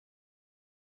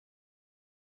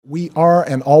We are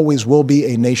and always will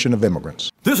be a nation of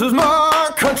immigrants. This is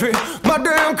my country, my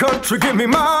damn country. Give me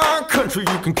my country,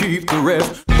 you can keep the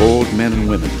rest. Bold men and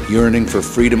women yearning for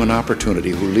freedom and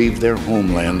opportunity who leave their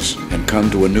homelands and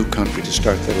come to a new country to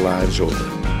start their lives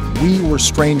over. We were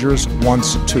strangers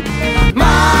once too.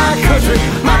 My country,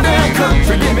 my damn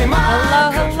country. Give me my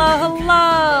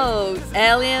Hello,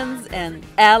 aliens and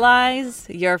allies.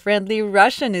 Your friendly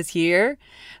Russian is here.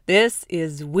 This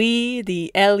is We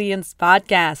the Aliens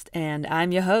podcast, and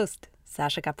I'm your host,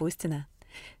 Sasha Kapustina.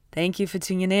 Thank you for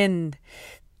tuning in.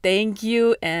 Thank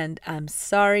you, and I'm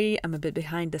sorry I'm a bit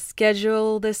behind the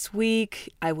schedule this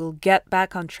week. I will get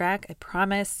back on track, I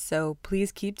promise, so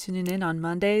please keep tuning in on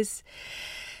Mondays.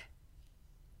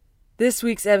 This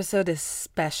week's episode is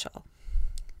special.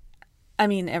 I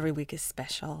mean, every week is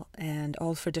special, and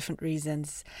all for different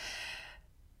reasons.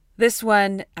 This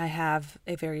one I have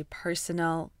a very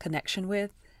personal connection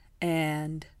with,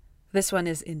 and this one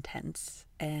is intense.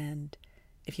 And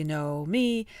if you know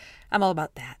me, I'm all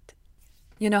about that.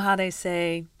 You know how they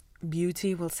say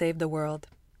beauty will save the world?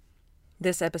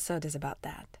 This episode is about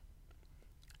that.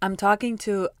 I'm talking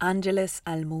to Angeles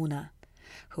Almuna,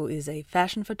 who is a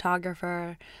fashion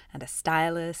photographer and a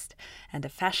stylist and a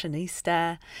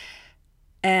fashionista.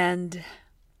 And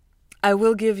I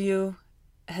will give you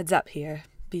a heads up here,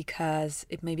 because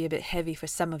it may be a bit heavy for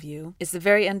some of you. It's the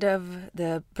very end of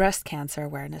the Breast Cancer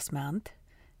Awareness Month,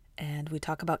 and we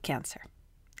talk about cancer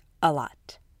a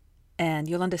lot. And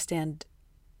you'll understand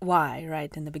why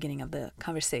right in the beginning of the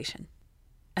conversation.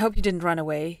 I hope you didn't run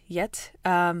away yet,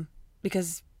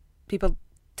 because people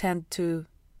tend to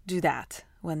do that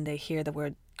when they hear the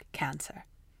word cancer.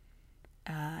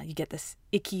 You get this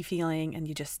icky feeling and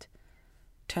you just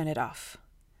turn it off.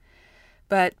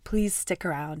 But please stick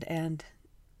around and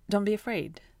don't be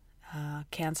afraid.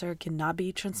 Cancer cannot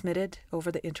be transmitted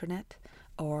over the internet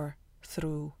or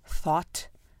through thought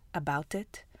about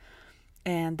it.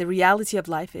 And the reality of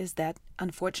life is that,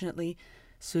 unfortunately,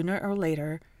 sooner or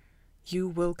later, you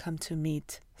will come to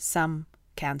meet some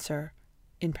cancer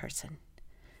in person.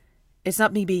 It's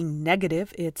not me being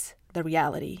negative, it's the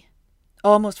reality.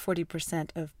 Almost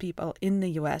 40% of people in the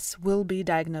US will be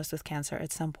diagnosed with cancer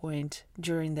at some point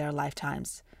during their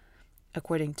lifetimes,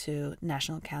 according to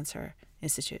National Cancer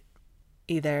Institute.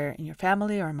 Either in your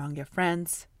family or among your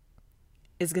friends,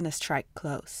 is going to strike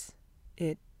close,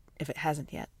 if it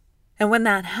hasn't yet. And when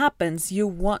that happens, you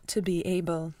want to be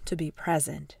able to be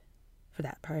present for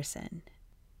that person.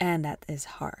 And that is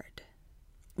hard.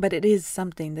 But it is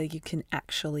something that you can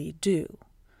actually do,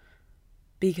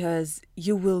 because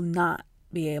you will not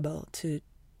be able to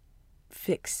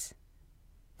fix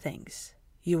things.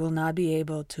 You will not be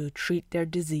able to treat their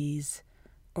disease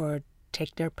or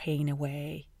take their pain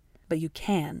away, but you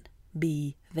can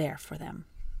be there for them.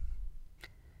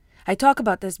 I talk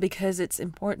about this because it's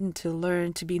important to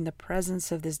learn to be in the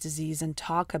presence of this disease and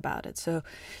talk about it. So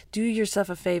do yourself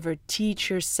a favor, teach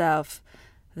yourself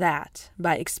that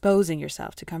by exposing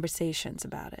yourself to conversations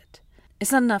about it.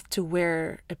 It's not enough to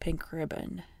wear a pink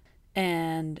ribbon,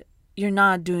 and you're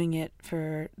not doing it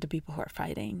for the people who are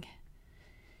fighting.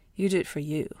 You do it for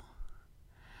you.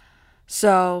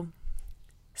 So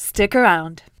stick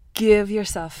around. Give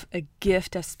yourself a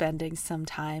gift of spending some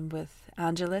time with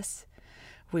Angeles.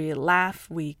 We laugh,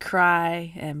 we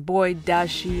cry, and boy, does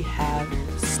she have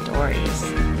stories.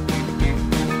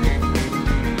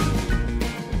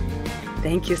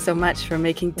 Thank you so much for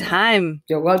making time.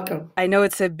 You're welcome. I know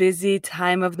it's a busy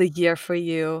time of the year for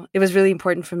you. It was really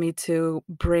important for me to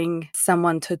bring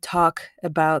someone to talk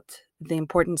about the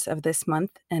importance of this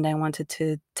month, and I wanted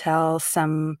to tell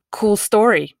some cool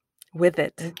story with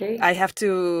it. Okay. I have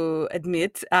to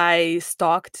admit, I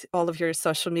stalked all of your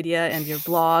social media and your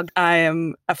blog. I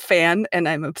am a fan and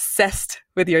I'm obsessed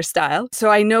with your style.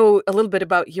 So I know a little bit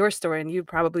about your story, and you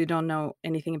probably don't know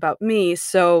anything about me.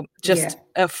 So just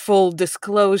a full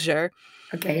disclosure.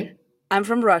 Okay. I'm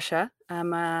from Russia.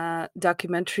 I'm a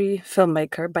documentary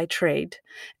filmmaker by trade.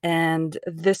 And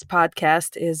this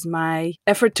podcast is my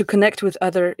effort to connect with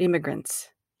other immigrants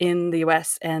in the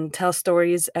US and tell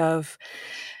stories of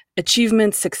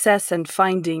achievement, success, and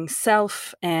finding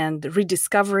self and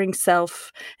rediscovering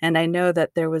self. And I know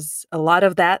that there was a lot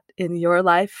of that in your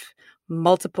life,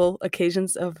 multiple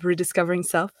occasions of rediscovering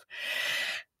self.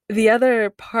 The other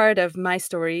part of my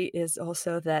story is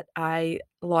also that I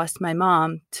lost my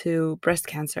mom to breast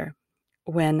cancer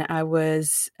when I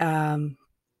was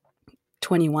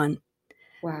 21.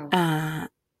 Wow.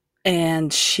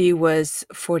 And she was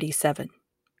 47.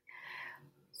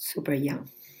 Super young.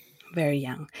 Very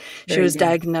young. Very She was young.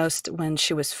 diagnosed when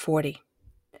she was 40.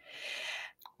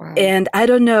 Wow. And I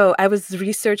don't know, I was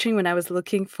researching when I was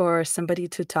looking for somebody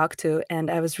to talk to,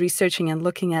 and I was researching and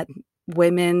looking at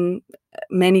women,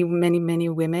 many, many, many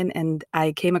women, and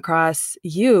I came across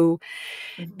you,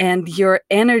 Mhm. and your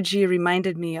energy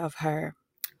reminded me of her.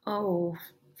 Oh,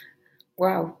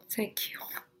 wow. Thank you.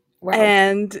 Wow.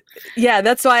 And yeah,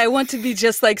 that's why I want to be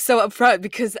just like so upfront,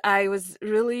 because I was a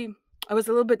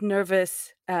little bit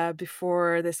nervous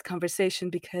before this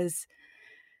conversation, because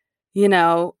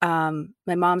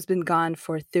my mom's been gone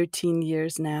for 13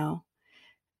 years now,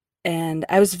 and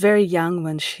I was very young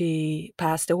when she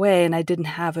passed away, and I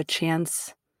didn't have a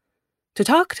chance to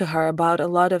talk to her about a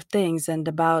lot of things and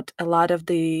about a lot of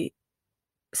the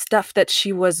stuff that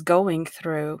she was going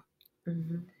through.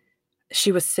 Mhm.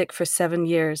 She was sick for 7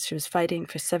 years. She was fighting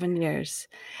for 7 years.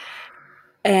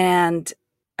 And,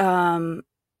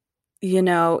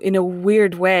 in a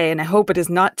weird way, and I hope it is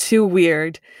not too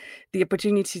weird, the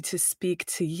opportunity to speak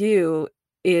to you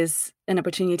is an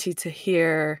opportunity to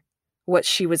hear what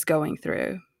she was going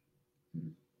through.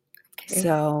 Okay.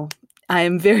 So I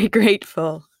am very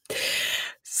grateful.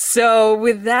 So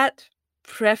with that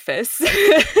preface,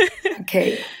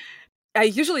 Okay. I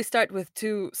usually start with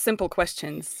 2 simple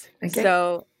questions. Okay.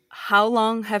 So how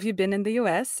long have you been in the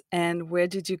US, and where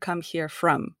did you come here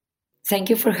from? Thank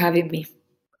you for having me.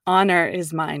 Honor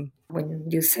is mine. When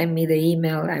you sent me the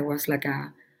email, I was like,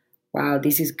 wow,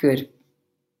 this is good.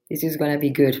 This is going to be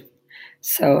good.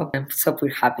 So I'm super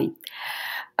happy.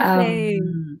 Yay.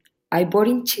 I born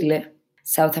in Chile,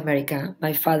 South America.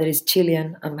 My father is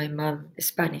Chilean and my mom is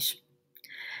Spanish.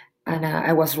 And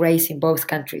I was raised in both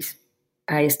countries.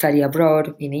 I studied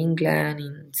abroad in England,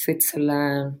 in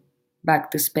Switzerland, back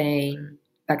to Spain,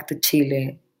 back to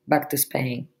Chile, back to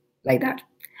Spain, like that.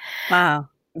 Wow.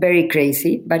 Very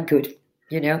crazy, but good,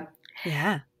 Yeah.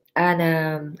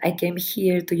 And I came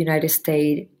here to United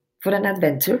States for an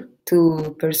adventure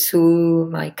to pursue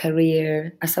my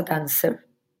career as a dancer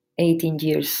 18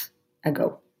 years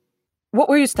ago. What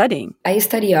were you studying? I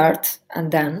study art and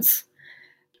dance,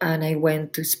 and I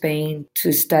went to Spain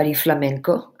to study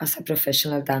flamenco as a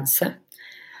professional dancer.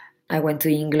 I went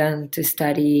to England to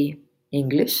study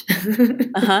English.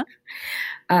 Uh-huh.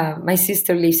 My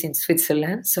sister lives in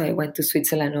Switzerland, so I went to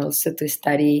Switzerland also to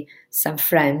study some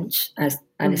French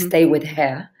and stay with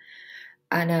her.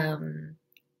 And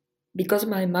because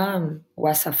my mom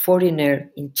was a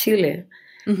foreigner in Chile,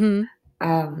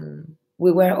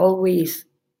 we were always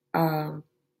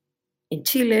in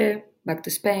Chile, back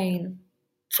to Spain,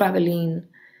 traveling,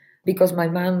 because my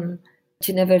mom,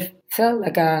 she never felt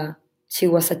like she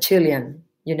was a Chilean,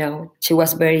 she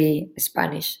was very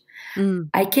Spanish.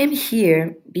 I came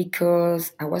here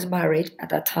because I was married at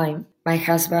that time. My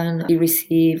husband, he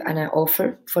received an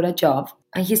offer for a job,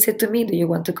 and he said to me, do you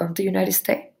want to come to the United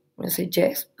States? I said,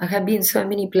 yes. I have been so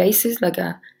many places,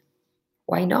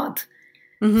 why not?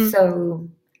 So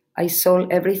I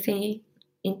sold everything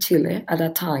in Chile at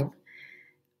that time,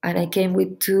 and I came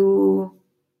with two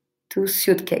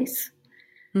suitcases.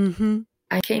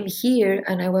 I came here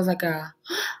and I was like,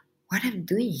 what am I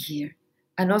doing here?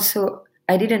 And also,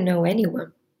 I didn't know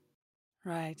anyone.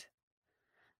 Right.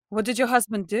 What did your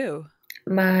husband do?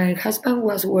 My husband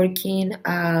was working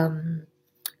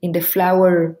in the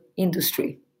flower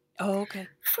industry. Oh, okay.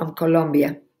 From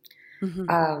Colombia.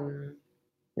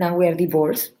 Now we are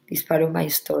divorced. It's part of my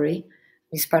story.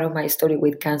 It's part of my story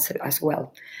with cancer as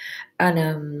well.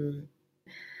 And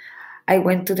I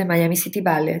went to the Miami City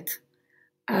Ballet,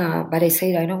 but I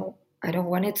said I don't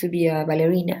want it to be a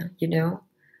ballerina,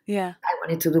 Yeah. I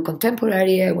wanted to do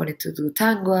contemporary, I wanted to do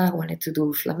tango, I wanted to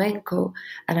do flamenco.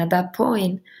 And at that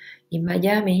point in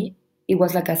Miami, it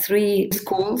was like 3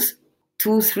 schools,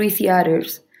 3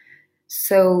 theaters.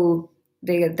 So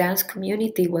the dance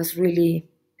community was really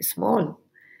small,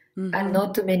 and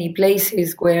not too many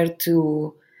places where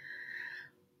to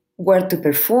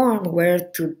perform, where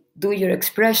to do your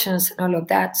expressions and all of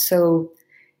that. So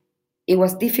it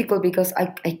was difficult because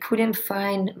I couldn't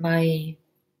find my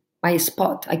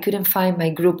spot. I couldn't find my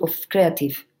group of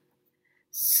creative.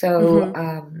 So,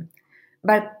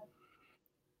 but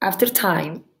after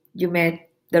time, you met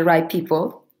the right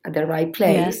people at the right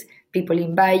place. Yeah. People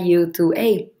invite you to,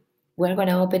 hey, we're going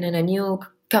to open a new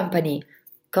company.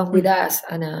 Come with us.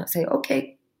 And say,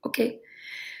 okay.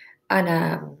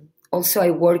 And also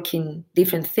I work in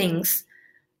different things,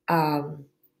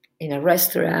 in a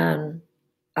restaurant,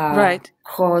 right.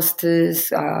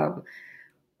 hostess,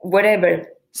 whatever.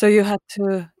 So you had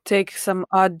to take some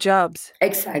odd jobs.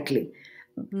 Exactly.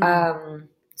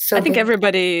 So I think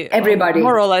everybody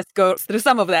more or less goes through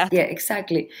some of that. Yeah,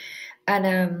 exactly.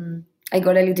 And I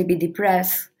got a little bit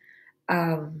depressed.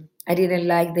 I didn't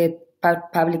like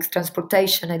public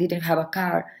transportation. I didn't have a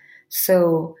car.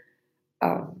 So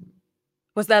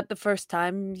was that the first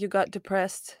time you got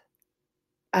depressed?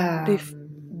 um,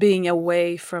 Being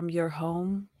away from your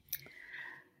home?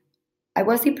 I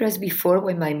was depressed before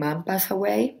when my mom passed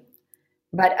away,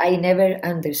 but I never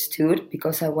understood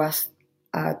because I was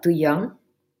too young.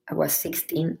 I was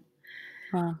 16.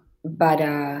 Wow.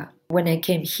 But when I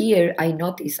came here, I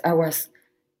noticed I was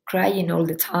crying all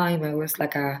the time. I was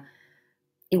like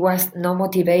it was no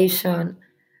motivation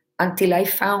until I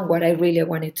found what I really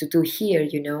wanted to do here,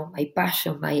 my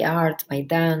passion, my art, my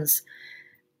dance.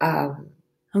 And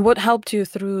what helped you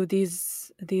through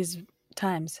these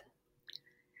times?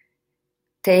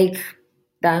 Take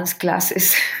dance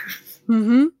classes,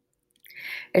 Mm-hmm.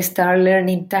 start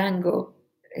learning tango,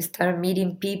 start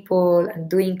meeting people and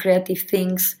doing creative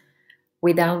things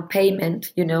without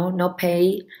payment, no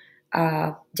pay,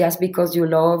 just because you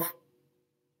love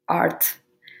art.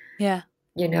 Yeah.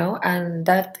 And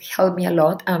that helped me a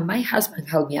lot. And my husband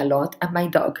helped me a lot, and my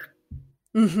dog.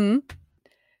 Mm-hmm.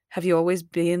 Have you always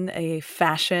been a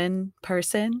fashion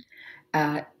person?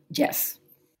 Yes.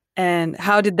 And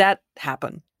how did that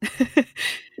happen?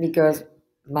 Because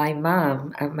my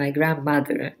mom and my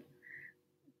grandmother,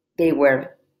 they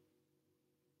were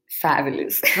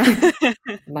fabulous.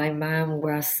 My mom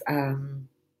was,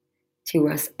 she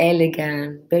was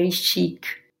elegant, very chic,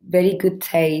 very good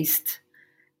taste,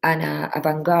 and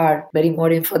avant-garde, very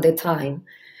modern for the time.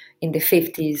 In the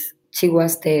 50s, she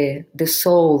was the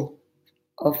soul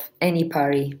of any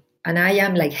party. And I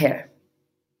am like her,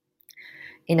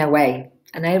 in a way.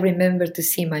 And I remember to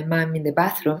see my mom in the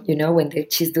bathroom, when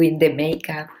she's doing the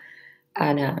makeup,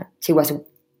 and she was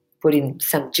putting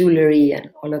some jewelry and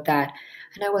all of that.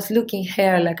 And I was looking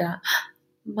her like,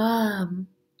 Mom,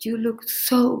 you look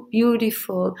so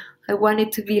beautiful. I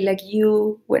wanted to be like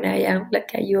you when I am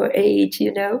like at your age,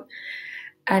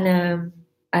 And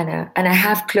I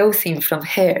have clothing from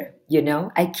her,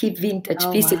 I keep vintage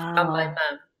pieces from my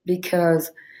mom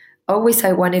because always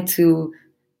I wanted to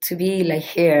be like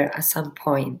her at some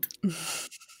point.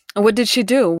 What did she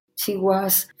do? She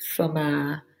was from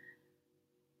a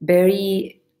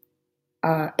very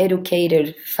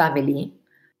educated family,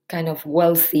 kind of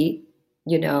wealthy,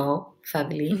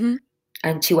 family. Mm-hmm.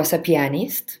 And she was a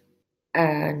pianist,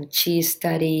 and she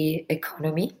studied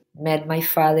economy. Met my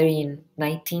father in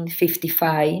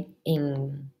 1955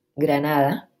 in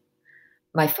Granada.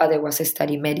 My father was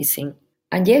studying medicine.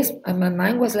 And yes, and my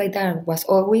mind was like that, was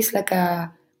always like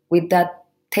with that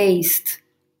taste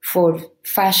for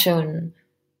fashion,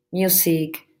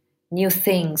 music, new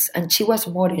things. And she was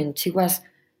modern. She was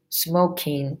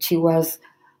smoking. She was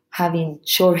having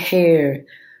short hair.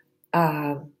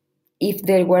 If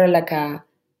there were like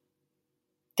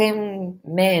 10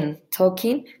 men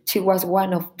talking, she was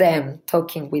one of them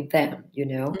talking with them,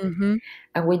 Mm-hmm.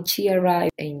 And when she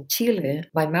arrived in Chile,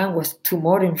 my mom was too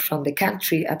modern from the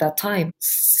country at that time,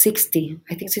 60,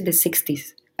 I think it's in the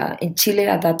 60s. In Chile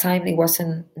at that time, there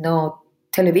wasn't no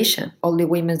television. All the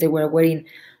women, they were wearing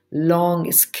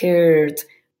long skirts,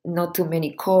 not too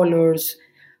many colors.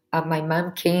 And my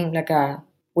mom came like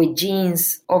with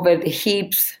jeans over the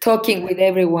hips, talking with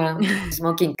everyone,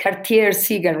 smoking Cartier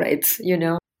cigarettes,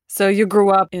 So you grew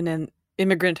up in an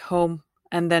immigrant home,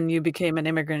 and then you became an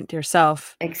immigrant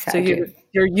yourself. Exactly. So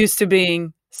you're used to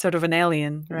being sort of an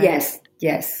alien, right?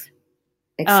 Yes,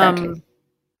 exactly.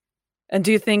 And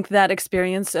do you think that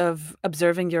experience of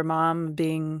observing your mom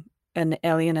being an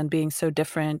alien and being so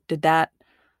different, did that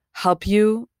help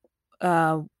you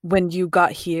when you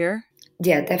got here?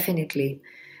 Yeah, definitely.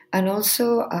 And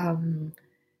also,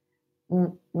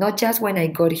 not just when I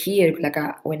got here, like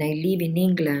when I live in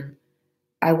England,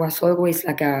 I was always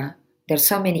like there's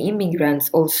so many immigrants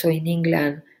also in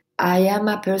England. I am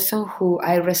a person who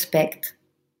I respect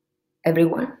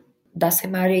everyone.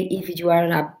 Doesn't matter if you are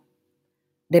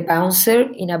the bouncer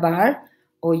in a bar,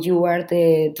 or you are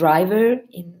the driver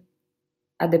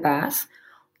at the bus,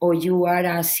 or you are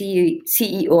a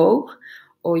CEO,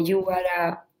 or you are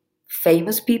a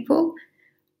famous people.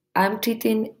 I'm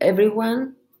treating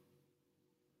everyone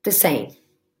the same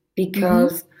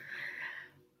because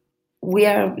we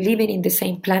are living in the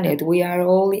same planet. We are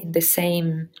all in the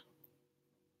same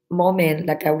moment,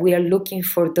 like we are looking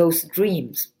for those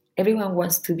dreams. Everyone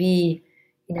wants to be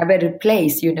in a better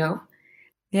place,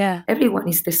 Yeah. Everyone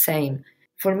is the same.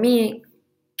 For me,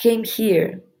 came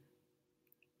here,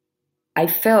 I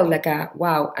felt like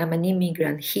wow, I'm an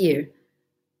immigrant here.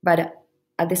 But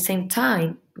at the same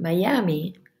time,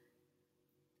 Miami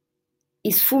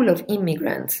is full of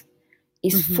immigrants.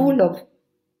 It's full of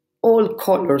all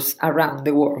colors around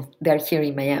the world. They're here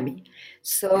in Miami.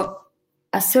 So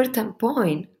at a certain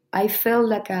point, I felt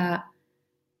like I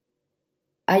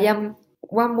am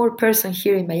one more person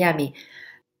here in Miami.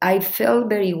 I felt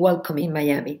very welcome in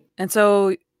Miami. And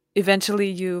so eventually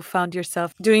you found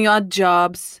yourself doing odd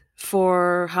jobs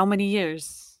for how many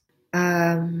years?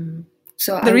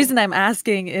 The reason I'm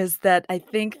asking is that I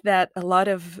think that a lot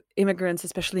of immigrants,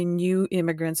 especially new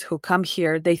immigrants who come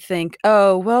here, they think,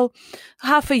 oh, well,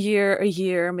 half a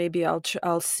year, maybe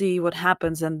I'll see what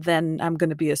happens and then I'm going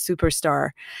to be a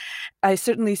superstar. I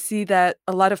certainly see that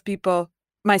a lot of people,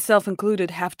 myself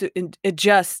included, have to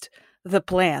adjust the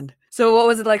plan. So what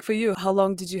was it like for you? How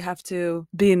long did you have to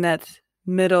be in that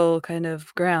middle kind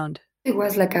of ground? It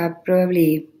was like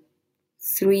probably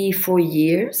 3-4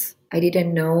 years. I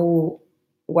didn't know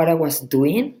what I was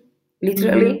doing,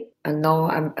 literally. And no,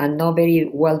 I'm not very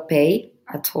well paid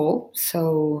at all.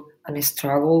 So, and I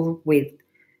struggled with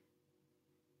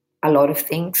a lot of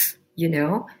things, you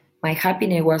know. My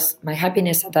happiness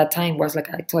at that time was, like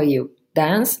I told you,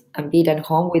 dance and being at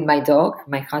home with my dog and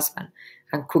my husband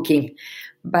and cooking.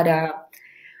 But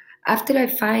after I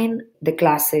find the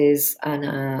classes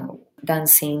and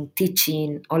dancing,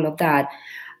 teaching, all of that,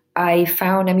 I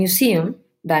found a museum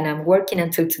that I'm working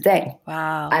until today.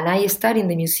 Wow. And I started in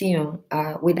the museum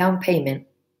without payment,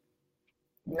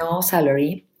 no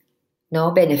salary,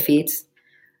 no benefits.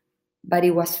 But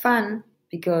it was fun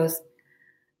because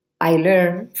I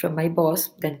learned from my boss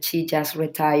that she just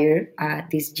retired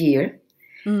this year.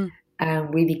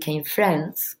 And we became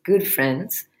friends, good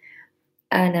friends.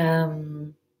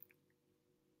 And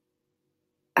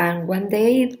one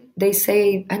day they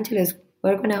say, Angeles,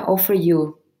 we're going to offer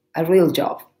you a real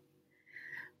job.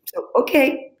 So,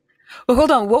 okay. Well,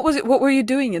 hold on. What was it? What were you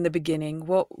doing in the beginning?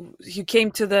 What you came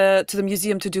to the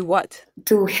museum to do? What?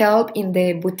 To help in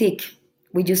the boutique.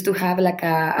 We used to have like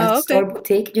a store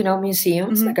boutique, you know,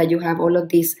 museums. Like you have all of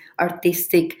these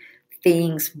artistic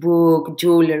things, book,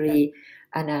 jewelry,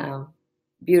 and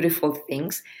beautiful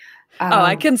things.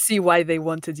 I can see why they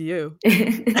wanted you.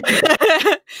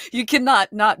 You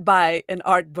cannot not buy an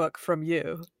art book from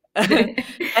you and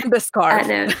the scarf.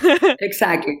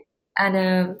 Exactly.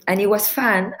 And it was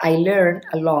fun. I learned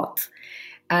a lot.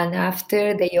 And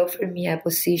after they offered me a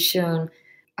position,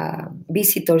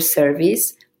 visitor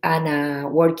service,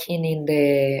 and working in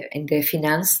the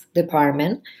finance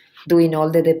department, doing all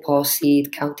the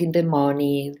deposit, counting the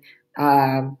money,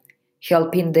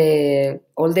 helping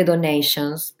all the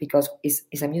donations because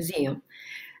it's a museum.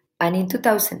 And in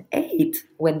 2008,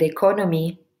 when the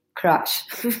economy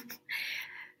crashed,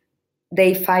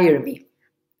 they fired me.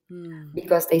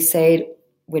 Because they said,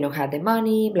 we don't have the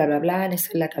money, blah, blah, blah. And I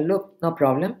said, like, look, no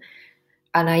problem.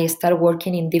 And I started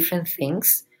working in different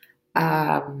things.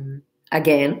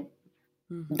 Again,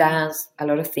 dance, a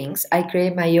lot of things. I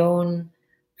created my own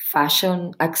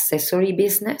fashion accessory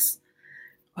business.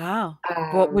 Wow.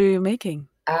 What were you making?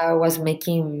 I was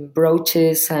making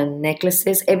brooches and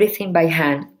necklaces, everything by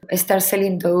hand. I started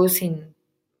selling those in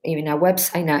a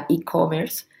website, an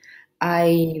e-commerce.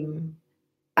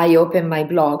 I opened my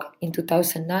blog in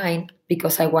 2009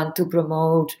 because I want to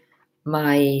promote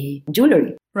my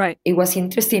jewelry. Right. It was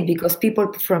interesting because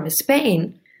people from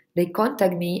Spain, they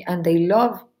contact me and they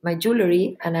love my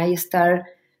jewelry, and I start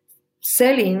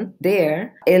selling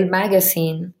there. El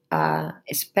Magazine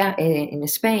in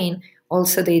Spain,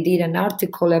 also they did an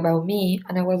article about me,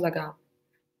 and I was like,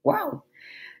 wow.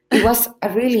 It was a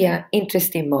really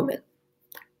interesting moment.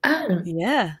 And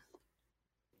yeah,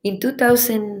 in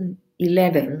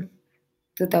 2011,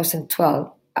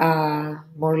 2012,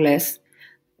 more or less,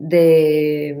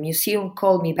 the museum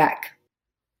called me back.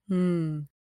 And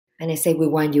I said, we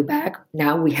want you back.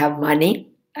 Now we have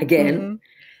money again.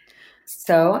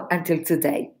 So until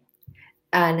today.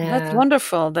 And that's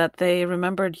wonderful that they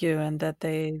remembered you and that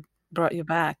they brought you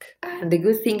back. And the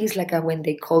good thing is, like, when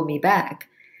they called me back,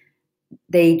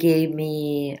 they gave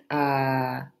me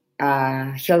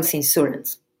health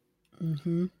insurance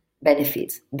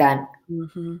benefits that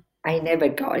I never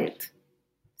got it.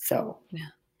 So,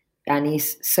 and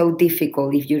it's so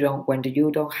difficult when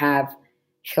you don't have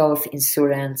health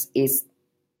insurance. It's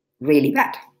really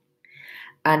bad.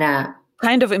 And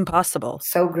kind of impossible.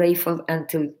 So grateful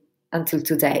until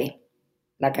today.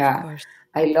 Like, I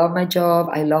love my job.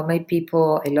 I love my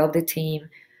people. I love the team.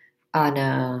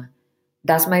 And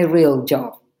that's my real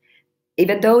job.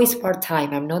 Even though it's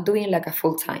part-time, I'm not doing like a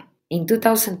full-time. In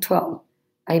 2012,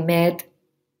 I met,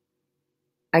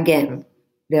 again,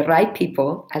 the right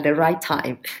people at the right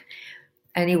time.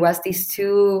 And it was these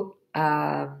two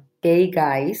gay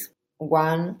guys.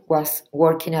 One was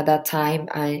working at that time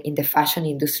in the fashion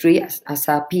industry as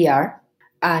a PR.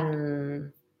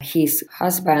 And his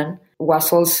husband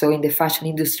was also in the fashion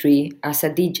industry as a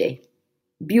DJ.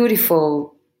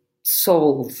 beautiful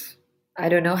souls. I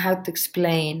don't know how to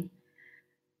explain.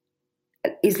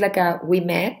 It's like we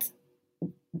met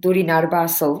during Art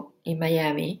Basel in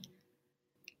Miami,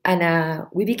 and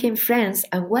we became friends.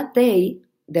 And one day,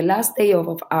 the last day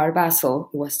of Art Basel,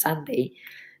 it was Sunday,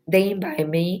 they invited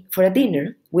me for a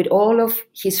dinner with all of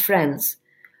his friends,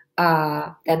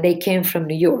 and they came from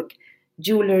New York.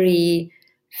 Jewelry,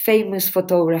 famous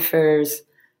photographers,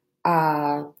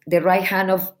 the right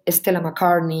hand of Stella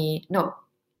McCartney. No,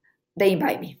 they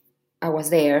invited me. I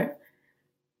was there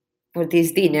for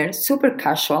this dinner, super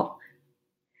casual.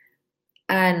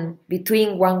 And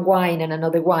between one wine and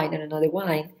another wine and another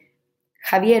wine,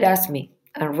 Javier asked me,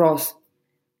 and Ross,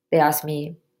 they asked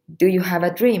me, do you have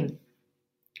a dream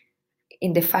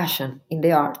in the fashion, in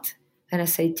the art? And I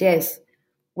said, yes.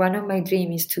 One of my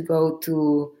dreams is to go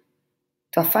to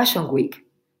a fashion week,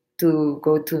 to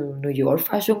go to New York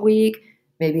Fashion Week,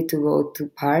 maybe to go to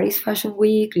Paris Fashion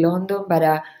Week, London,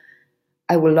 but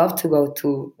I would love to go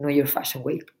to New York Fashion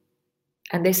Week.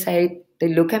 And they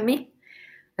look at me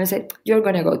and said, you're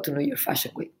going to go to New York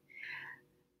Fashion Week.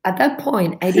 At that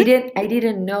point, I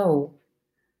didn't know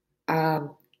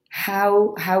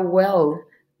how well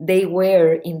they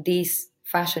were in this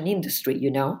fashion industry,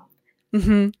 you know?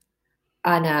 Mm-hmm.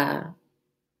 And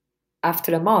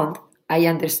after a month, I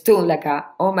understood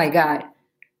oh my God,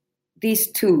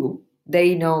 these two,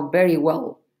 they know very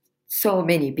well so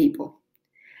many people.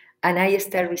 And I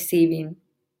started receiving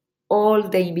all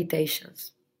the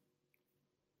invitations,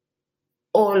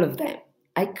 all of them.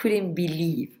 I couldn't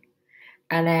believe.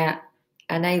 And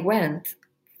I went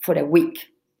for a week.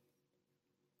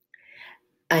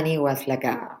 And it was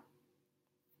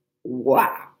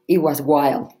wow, it was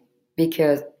wild,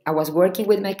 because I was working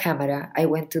with my camera. I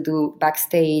went to do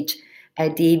backstage. I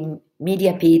did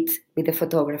media pit with the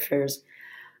photographers.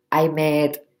 I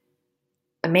met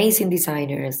amazing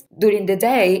designers. During the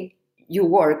day, you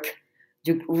work,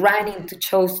 you run into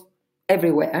shows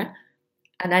everywhere.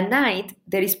 And at night,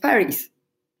 there is parties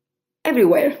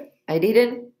everywhere. I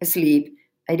didn't sleep.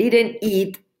 I didn't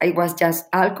eat. I was just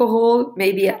alcohol,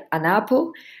 maybe an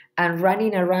apple, and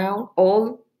running around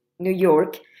all New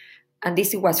York. And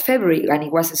this was February, and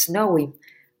it was snowing.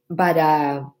 But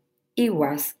it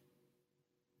was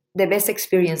the best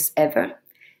experience ever.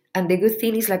 And the good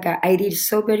thing is I did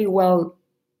so very well,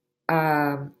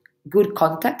 good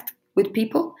contact with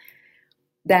people.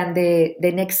 Then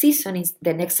the next season is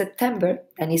the next September,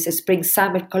 and it's a spring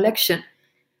summer collection.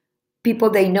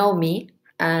 People, they know me,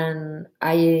 and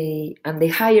they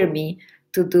hire me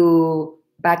to do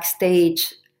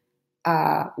backstage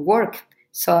work.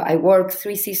 So I worked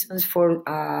 3 seasons for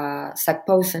Zac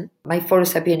Posen. My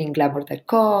photos appeared in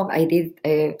Glamour.com. I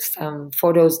did some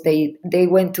photos. They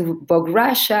went to Vogue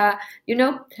Russia, you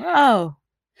know. Oh,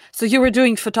 so you were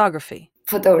doing photography.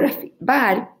 Photography.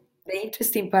 But the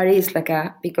interesting part is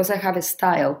because I have a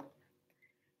style,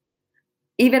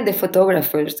 even the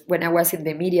photographers, when I was in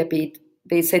the media pit,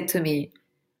 they said to me,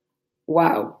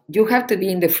 wow, you have to be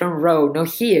in the front row, not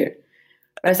here.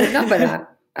 But I said, no, but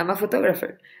I'm a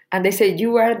photographer. And they said,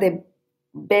 you are the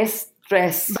best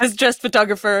dressed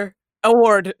photographer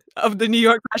award of the New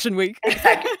York Fashion Week.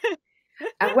 Exactly.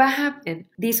 And what happened?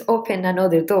 This opened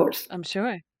another doors. I'm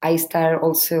sure. I started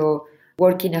also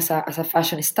working as a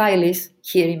fashion stylist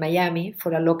here in Miami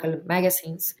for a local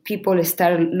magazines. People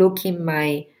started looking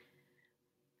my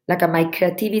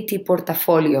creativity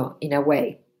portfolio in a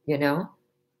way, you know,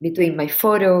 between my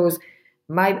photos,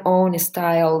 my own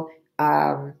style,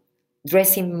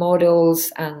 dressing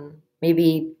models, and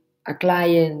maybe a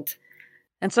client.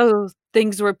 And so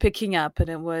things were picking up, and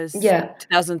it was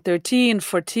 2013,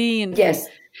 14. Yes.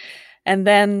 And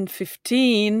then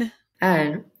 15.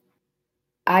 And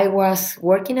I was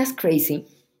working as crazy.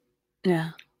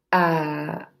 Yeah.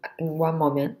 In one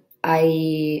moment,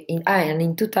 and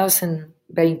in 2000,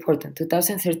 very important,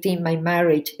 2013, my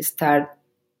marriage started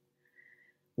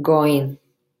going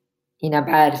in a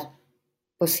bad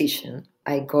position.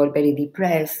 I got very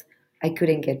depressed. I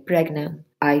couldn't get pregnant.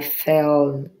 I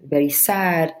felt very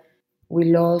sad. We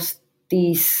lost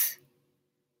this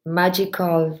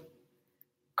magical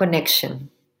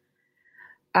connection,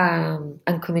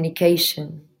 and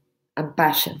communication and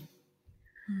passion.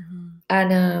 Mm-hmm.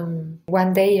 And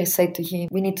one day I said to him,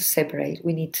 we need to separate.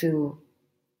 We need to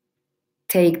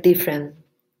take different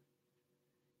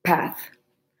path.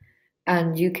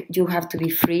 And you have to be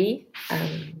free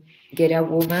and get a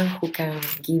woman who can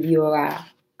give you a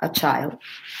child.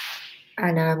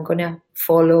 And I'm going to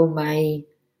follow my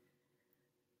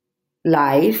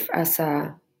life as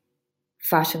a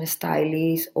fashion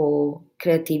stylist or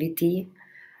creativity.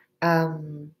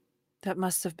 That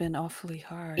must have been awfully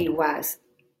hard. It was.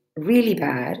 really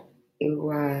bad. It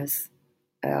was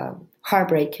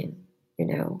heartbreaking, you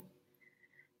know.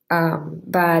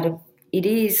 But it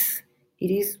is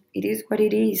what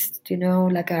it is, you know.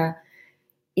 Like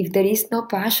if there is no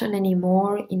passion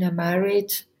anymore in a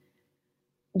marriage,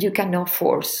 you cannot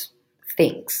force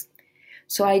things.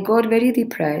 So I got very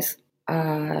depressed.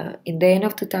 In the end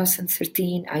of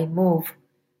 2013, I moved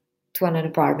to an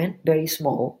apartment, very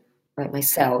small, by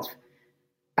myself.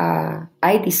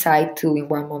 I decided to, in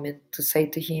one moment, to say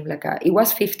to him, like, it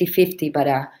was 50-50, but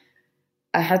I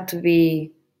had to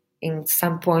be in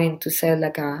some point to say,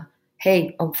 like,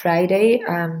 hey, on Friday,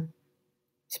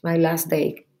 it's my last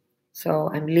day. So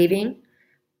I'm leaving.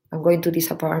 I'm going to this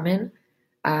apartment.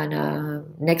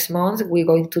 And next month, we're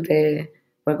going to do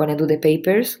the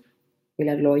papers with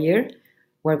a lawyer.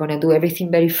 We're going to do everything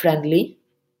very friendly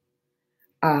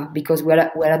because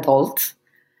we're adults.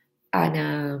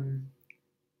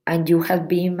 And you have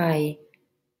been my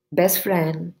best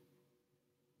friend,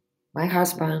 my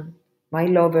husband, my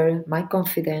lover, my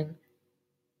confidant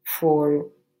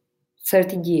for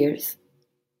 13 years.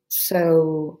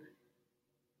 So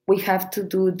we have to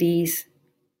do this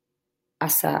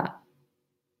as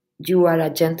you are a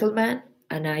gentleman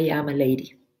and I am a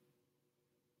lady,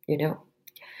 you know.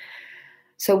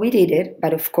 So we did it,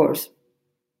 but of course,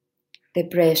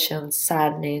 depression,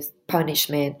 sadness,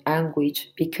 punishment,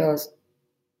 anguish, because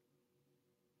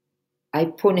I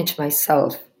punished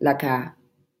myself like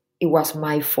it was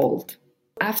my fault.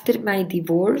 After my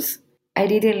divorce, I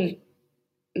didn't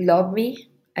love me.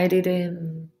 I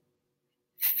didn't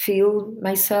feel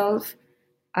myself.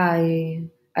 I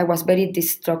was very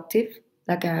destructive,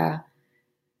 like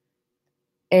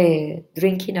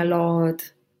drinking a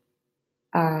lot.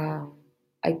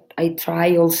 I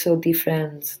try also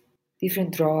different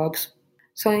drugs.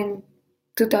 So in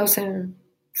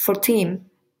 2014,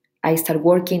 I started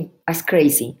working as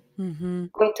crazy,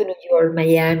 going to New York,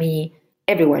 Miami,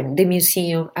 everywhere, the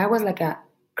museum. I was like a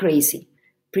crazy.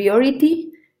 Priority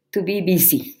to be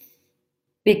busy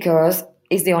because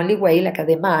it's the only way, like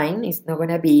the mind is not going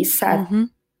to be sad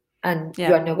and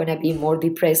you are not going to be more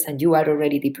depressed and you are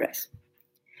already depressed.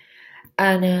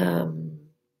 And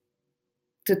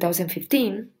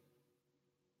 2015,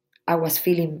 I was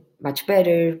feeling much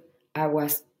better. I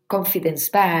was confidence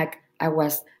back. I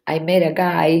met a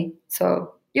guy.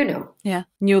 So, you know. Yeah,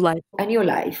 new life. A new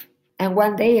life. And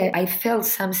one day I felt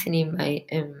something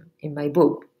in my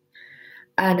book.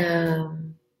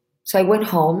 And so I went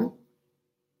home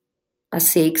at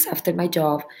 6 after my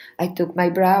job. I took my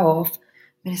bra off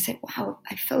and I said, wow,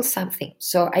 I felt something.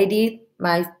 So I did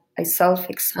I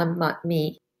self-examined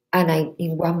me. And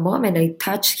in one moment I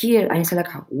touched here and I said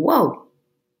like, whoa,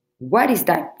 what is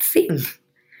that thing?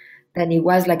 Then it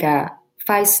was like a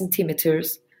 5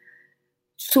 centimeters,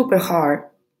 super hard,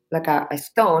 like a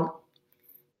stone.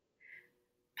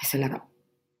 I said like,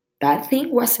 that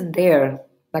thing wasn't there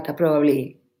like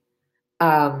probably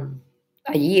a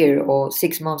year or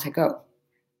 6 months ago.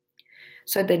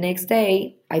 So the next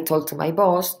day I told to my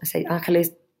boss, I said, Angeles,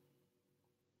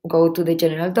 go to the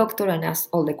general doctor and ask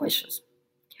all the questions.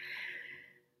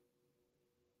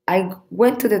 I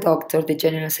went to the doctor, the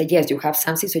general said, yes, you have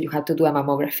something, so you have to do a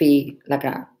mammography like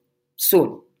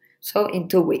soon. So in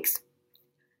 2 weeks.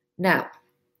 Now,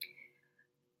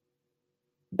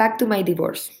 back to my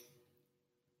divorce.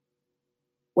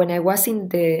 When I was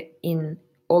in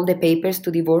all the papers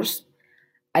to divorce,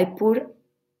 I put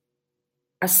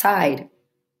aside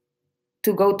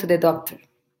to go to the doctor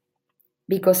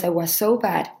because I was so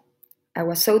bad. I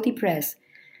was so depressed.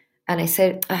 And I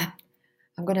said,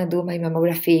 I'm going to do my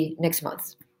mammography next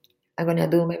month. I'm going to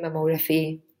do my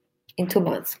mammography in 2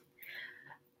 months.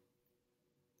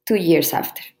 2 years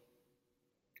after.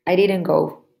 I didn't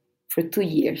go for 2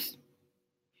 years.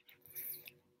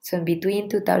 So in between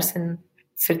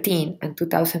 2013 and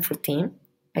 2014,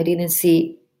 I didn't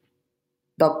see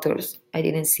doctors. I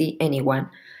didn't see anyone.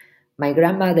 My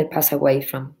grandmother passed away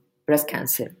from breast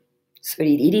cancer. So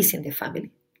it is in the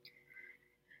family.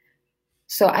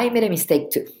 So I made a mistake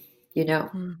too, you know.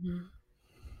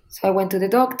 So I went to the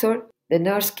doctor. The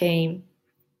nurse came.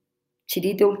 She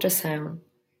did the ultrasound.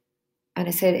 And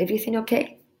I said, everything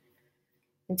okay?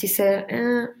 And she said,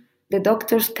 the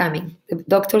doctor's coming. The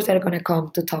doctors are going to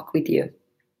come to talk with you.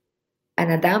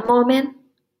 And at that moment,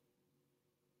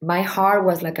 my heart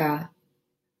was like a,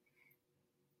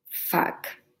 fuck.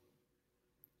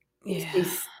 Yeah.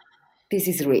 This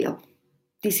is real.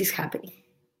 This is happening.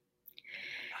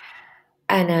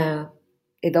 And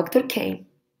a doctor came.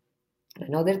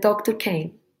 Another doctor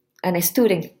came. And a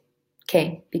student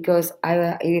came because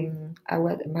my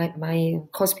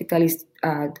hospital is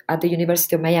at the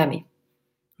University of Miami.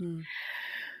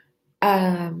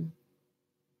 And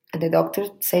the doctor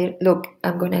said, "Look,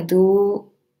 I'm gonna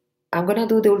do the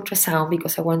ultrasound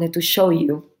because I wanted to show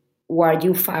you where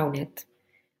you found it,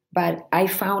 but I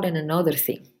found another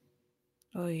thing."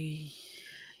 Oy.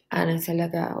 And I said,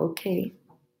 like, okay.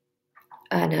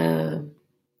 And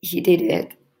he did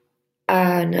it.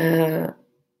 And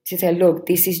she said, "Look,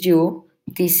 this is you.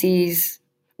 This is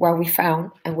what we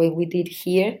found. And when we did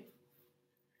here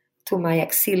to my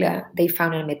axilla, they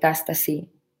found a metastasis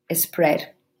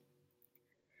spread.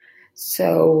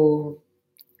 So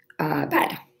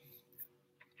bad,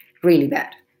 really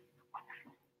bad."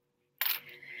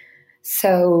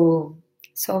 So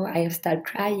I started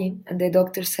crying, and the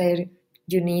doctor said,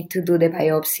 "You need to do the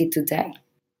biopsy today."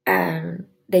 And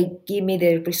they give me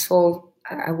the result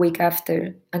a week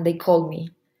after, and they called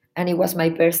me, and it was my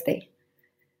birthday.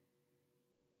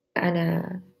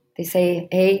 And they say,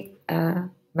 "Hey,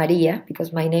 Maria,"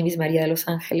 because my name is Maria de Los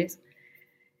Angeles.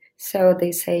 So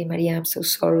they say, "Maria, I'm so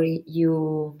sorry.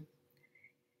 You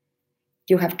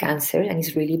have cancer, and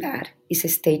it's really bad. It's a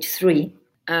stage 3,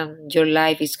 and your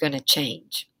life is gonna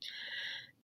change."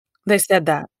 They said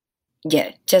that.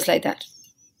 Yeah, just like that.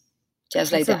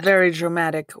 Just like It's a that. very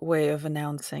dramatic way of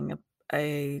announcing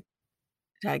a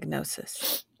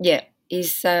diagnosis. Yeah,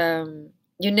 it's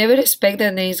you never expect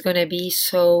that it's gonna be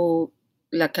so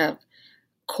like a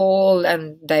cold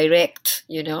and direct,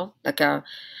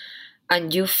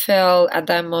 and you felt at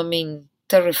that moment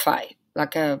terrified,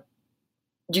 like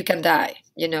you can die.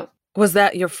 Was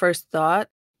that your first thought?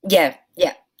 Yeah,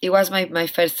 it was my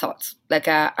first thought, like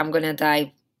I'm gonna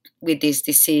die with this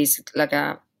disease, like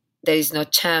there is no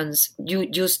chance.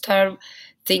 You start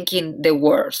thinking the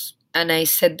worst. And I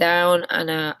sat down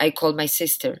and I called my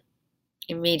sister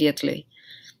immediately.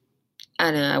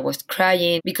 And I was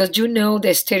crying because you know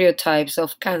the stereotypes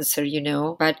of cancer,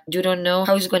 but you don't know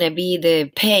how it's going to be the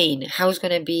pain, how it's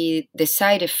going to be the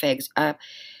side effects.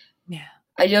 Yeah.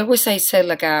 I said,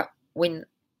 like, when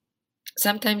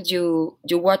sometimes you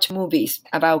watch movies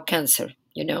about cancer,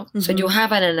 so you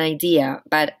have an idea,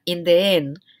 but in the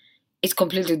end, it's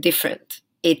completely different.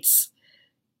 It's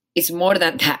more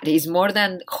than that. It's more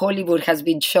than Hollywood has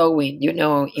been showing,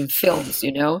 in films,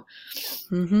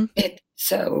 Mm-hmm.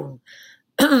 So,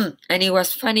 and it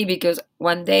was funny because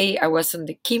one day I was in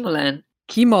the Chemoland.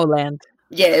 Chemoland.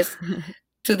 Yes,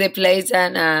 to the place,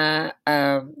 and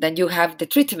then you have the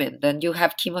treatment, then you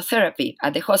have chemotherapy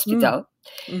at the hospital.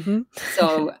 Mm-hmm.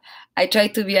 So I try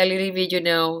to be a little bit,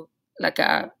 like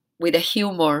with a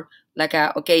humor, like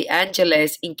okay,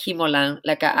 Angeles in Chemoland,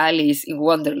 like Alice in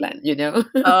Wonderland,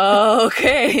 Oh,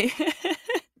 okay.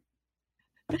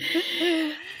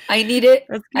 I need it.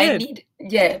 That's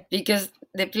good. Because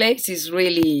the place is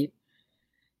really,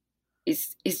 it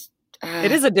is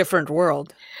a different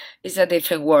world. It's a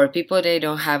different world. People, they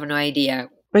don't have no idea.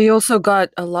 But you also got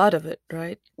a lot of it,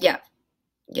 right? Yeah.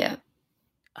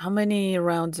 How many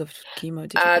rounds of chemo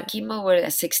did you get? Chemo were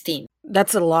 16.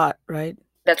 That's a lot, right?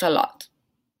 That's a lot.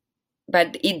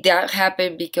 But it did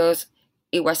happen because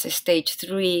it was a stage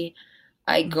 3.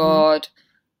 I got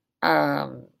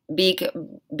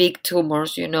big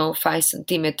tumors, 5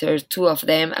 centimeters, 2 of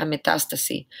them, a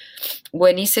metastasis.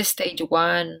 When it's a stage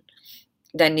 1,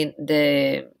 then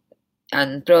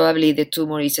and probably the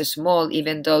tumor is small,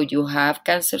 even though you have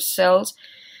cancer cells.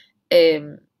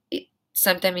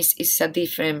 Sometimes it's a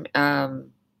different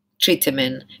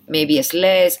treatment. Maybe it's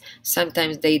less.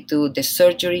 Sometimes they do the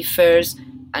surgery first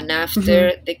and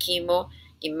after the chemo.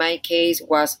 In my case,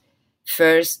 was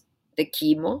first the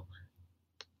chemo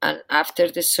and after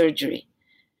the surgery,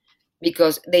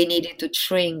 because they needed to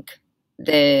shrink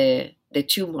the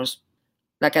tumors.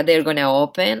 Like they're going to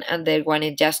open and they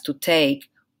wanted just to take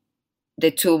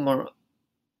the tumor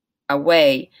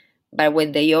away. But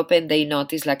when they opened, they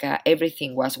noticed like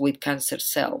everything was with cancer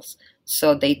cells.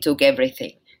 So they took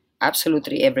everything,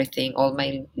 absolutely everything, all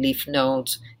my lymph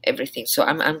nodes, everything. So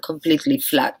I'm completely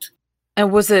flat.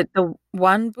 And was it the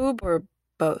one boob or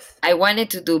both? I wanted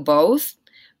to do both,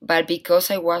 but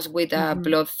because I was with a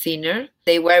blood thinner,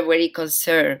 they were very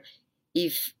concerned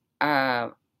if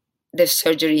the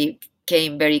surgery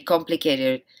came very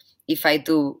complicated if I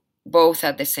do both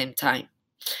at the same time.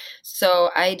 So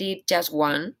I did just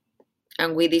one,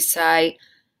 and we decide,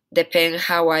 depending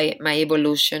how my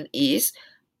evolution is,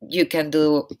 you can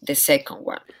do the second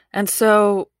one. And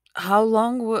so how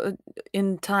long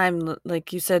in time,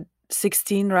 like you said,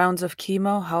 16 rounds of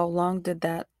chemo, how long did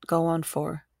that go on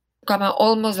for?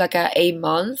 Almost like 8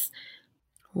 months.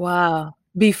 Wow.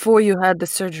 Before you had the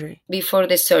surgery? Before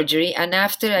the surgery. And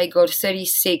after, I got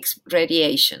 36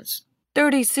 radiations.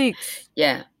 36?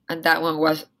 Yeah. And that one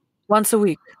was... once a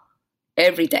week?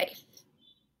 Every day.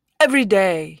 Every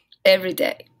day? every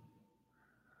day,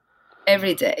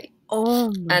 every day.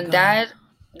 Oh my And God.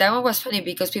 that one was funny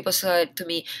because people said to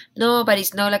me, no, but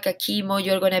it's not like a chemo,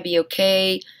 you're gonna be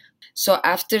okay. So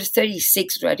after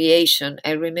 36 radiation,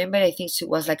 I remember, I think she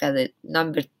was like at the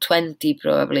number 20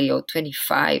 probably, or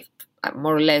 25,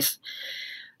 more or less.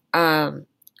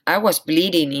 I was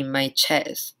bleeding in my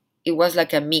chest. It was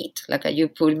like a meat, like you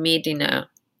put meat in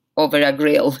over a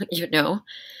grill, you know.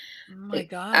 Oh my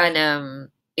God. And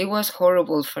it was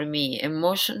horrible for me.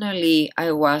 Emotionally,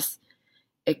 I was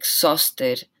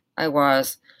exhausted. I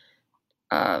was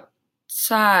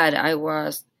sad. I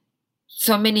was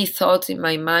so many thoughts in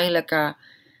my mind, like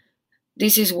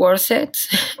this is worth it,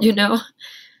 you know.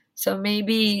 So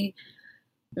maybe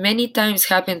many times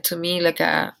happened to me, like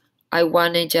I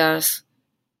want to just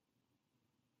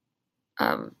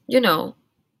you know,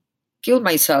 kill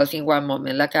myself in one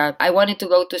moment. Like I wanted to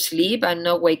go to sleep and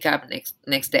not wake up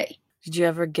next day. Did you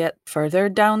ever get further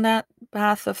down that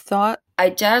path of thought? I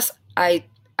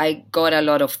got a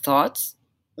lot of thoughts.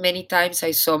 Many times I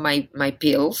saw my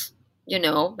pills, you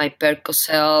know, my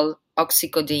Percocet,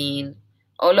 Oxycodone,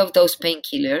 all of those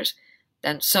painkillers.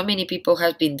 And so many people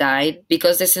have been died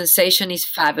because the sensation is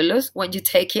fabulous when you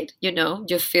take it. You know,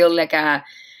 you feel like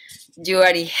you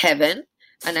are in heaven,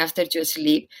 and after you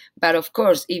sleep. But of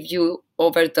course, if you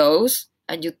overdose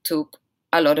and you took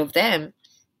a lot of them,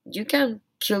 you can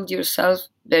kill yourself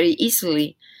very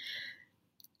easily.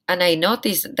 And I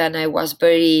noticed that I was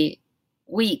very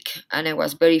weak and I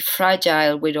was very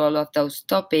fragile with all of those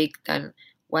topics. And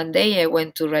one day I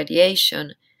went to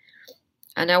radiation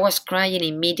and I was crying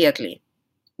immediately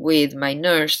with my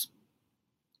nurse.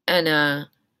 And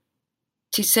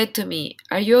she said to me,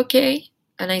 "Are you okay?"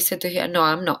 And I said to her, "No,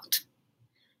 I'm not.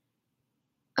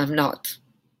 I'm not."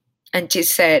 And she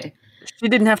said, She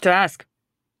didn't have to ask.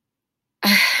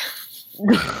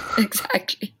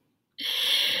 exactly.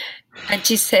 And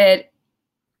she said,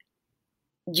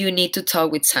 "You need to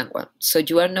talk with someone. So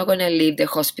you are not going to leave the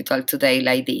hospital today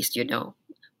like this, you know.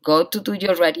 Go to do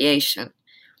your radiation.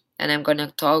 And I'm going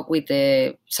to talk with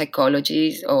the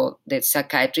psychologist or the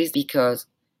psychiatrist because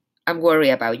I'm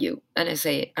worried about you." And I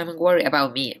say, "I'm worried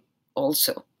about me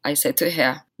also." I said to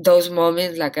her, those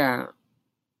moments like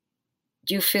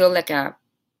you feel like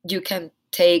you can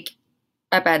take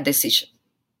a bad decision,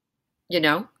 you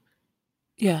know?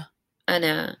 Yeah.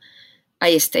 And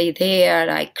I stay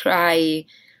there, I cry,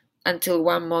 until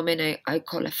one moment I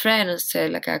call a friend and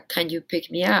said, like, "Can you pick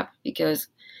me up? Because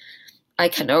I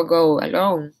cannot go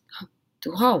alone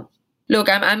to home." Look,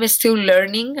 I'm still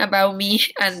learning about me,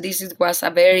 and this was a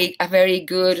very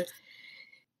good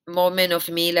moment of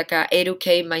me, like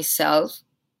educate myself.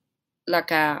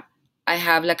 Like I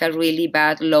have like a really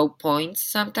bad low point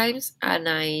sometimes, and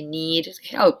I need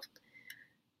help.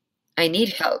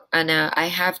 And I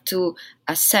have to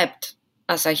accept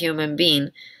as a human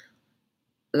being,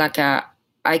 like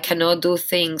I cannot do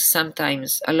things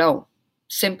sometimes alone.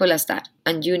 Simple as that.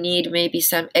 And you need maybe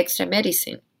some extra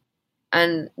medicine.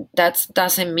 And that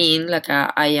doesn't mean like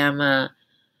I am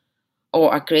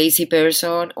or a crazy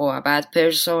person or a bad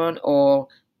person, or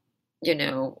you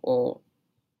know, or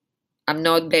I'm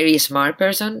not very smart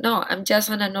person. No, I'm just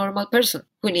a normal person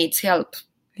who needs help.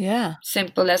 Yeah.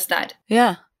 Simple as that.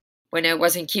 Yeah. When I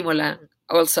was in Kimolan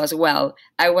also as well,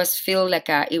 I was feel like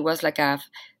it was like a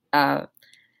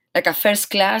first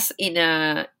class in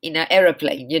a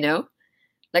aeroplane, you know,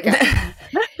 like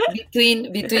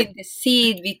between the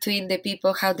seat, between the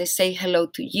people, how they say hello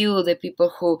to you, the people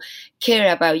who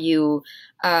care about you.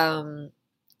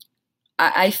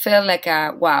 I felt like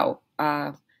wow.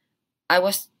 I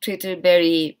was treated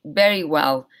very, very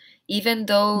well, even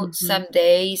though some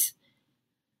days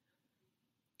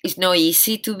it's not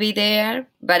easy to be there.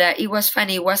 But it was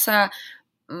funny. It was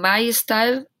my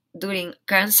style during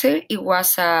cancer. It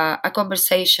was a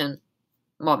conversation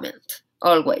moment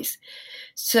always.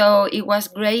 So it was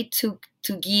great to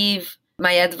give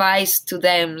my advice to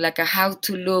them, like how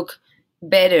to look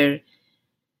better,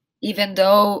 even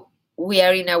though we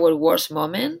are in our worst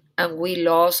moment and we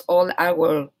lost all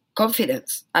our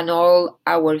confidence and all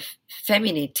our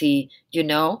femininity, you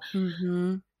know.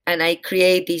 And I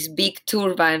create this big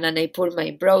turban and I put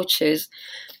my brooches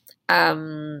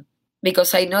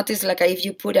because I noticed like if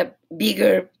you put a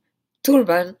bigger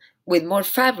turban with more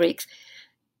fabrics,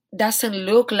 doesn't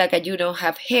look like you don't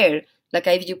have hair. Like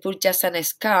if you put just a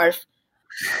scarf,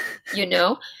 you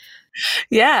know.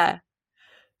 Yeah.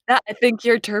 I think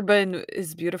your turban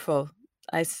is beautiful.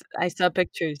 I saw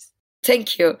pictures.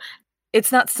 Thank you.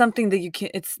 It's not something that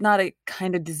it's not a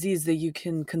kind of disease that you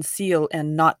can conceal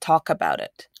and not talk about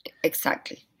it.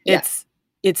 Exactly. Yeah.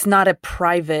 It's not a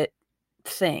private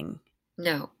thing.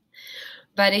 No.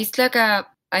 But it's like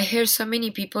I hear so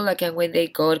many people like when they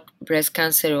got breast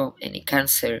cancer or any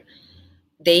cancer,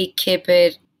 they keep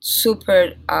it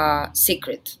super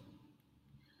secret.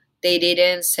 They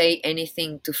didn't say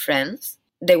anything to friends.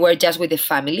 They were just with the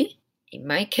family. In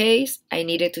my case, I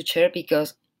needed to share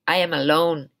because I am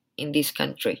alone in this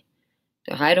country.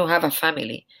 So I don't have a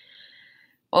family.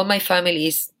 All my family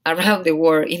is around the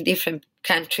world in different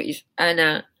countries.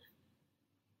 And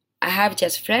I have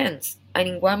just friends. And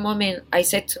in one moment, I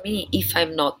said to me, if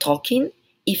I'm not talking,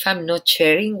 if I'm not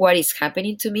sharing what is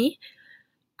happening to me,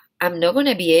 I'm not going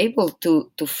to be able to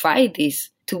fight this,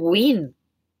 to win,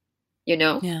 you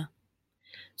know? Yeah.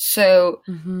 So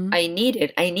I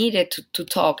needed to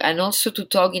talk, and also to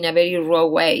talk in a very raw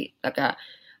way. Like I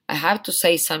have to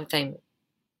say something,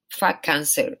 fuck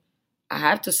cancer. I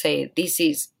have to say this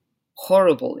is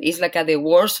horrible. It's like the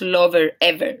worst lover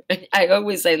ever. I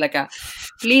always say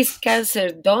please cancer,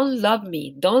 don't love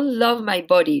me. Don't love my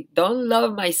body. Don't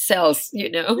love my cells,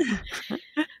 you know?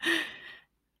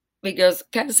 Because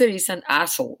cancer is an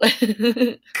asshole.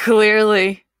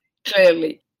 Clearly.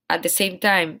 Clearly. At the same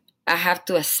time, I have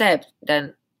to accept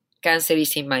that cancer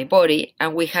is in my body,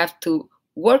 and we have to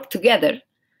work together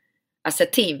as a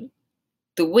team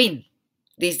to win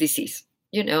this disease,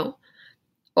 you know?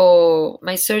 Or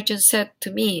my surgeon said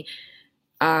to me,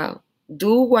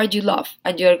 do what you love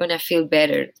and you're going to feel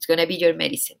better. It's going to be your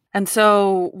medicine. And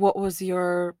so what was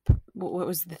the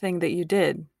thing that you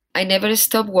did? I never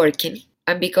stopped working.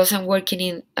 And because I'm working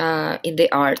in the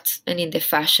arts and in the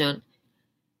fashion,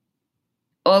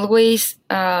 always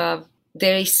there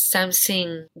is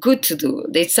something good to do.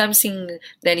 There's something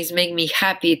that is making me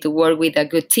happy to work with a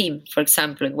good team. For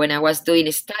example, when I was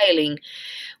doing styling,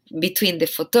 between the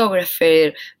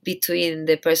photographer, between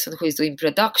the person who is doing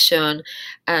production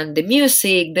and the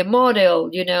music, the model,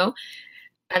 you know.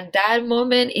 And that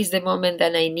moment is the moment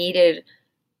that I needed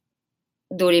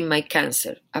during my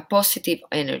cancer, a positive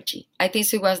energy. I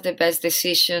think it was the best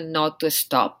decision not to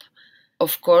stop.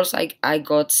 Of course, I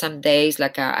got some days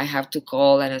like I have to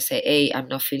call and I say, hey, I'm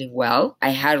not feeling well.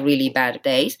 I had really bad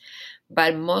days.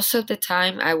 But most of the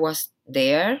time I was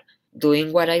there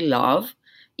doing what I love.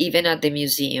 Even at the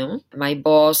museum, my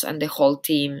boss and the whole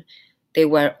team, they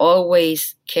were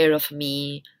always care of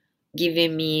me,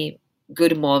 giving me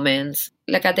good moments.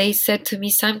 Like they said to me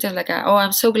sometimes oh,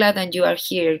 I'm so glad that you are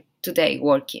here today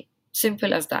working.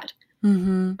 Simple as that.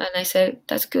 And I said,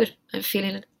 that's good. I'm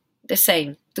feeling the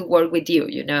same to work with you,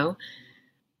 you know.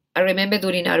 I remember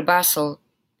during Art Basel,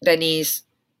 Denise,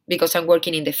 because I'm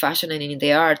working in the fashion and in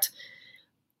the art,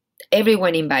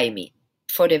 everyone invited me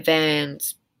for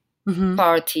events,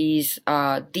 parties,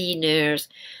 dinners.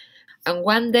 And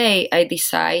one day I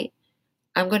decide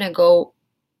I'm going to go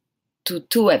to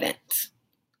 2 events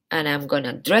and I'm going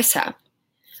to dress up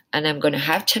and I'm going to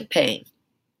have champagne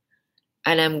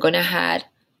and I'm going to have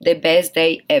the best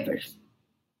day ever.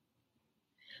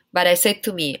 But I said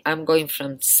to me, I'm going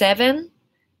from 7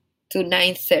 to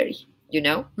 9:30, you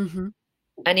know?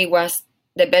 And it was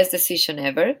the best decision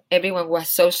ever. Everyone was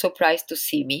so surprised to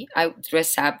see me. I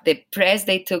dressed up. The press,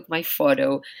 they took my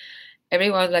photo.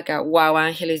 Everyone was wow,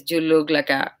 Angeles, you look like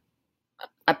a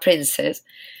princess.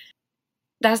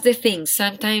 That's the thing.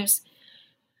 Sometimes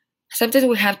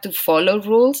we have to follow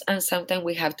rules and sometimes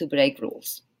we have to break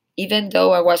rules. Even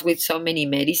though I was with so many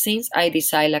medicines, I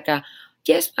decided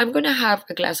yes, I'm going to have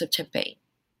a glass of champagne.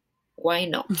 Why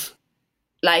not?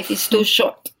 Life is too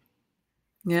short.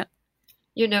 Yeah.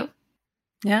 You know?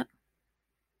 Yeah.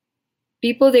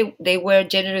 People, they were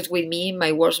generous with me in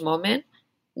my worst moment.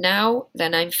 Now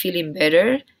that I'm feeling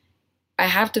better, I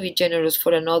have to be generous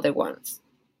for another ones.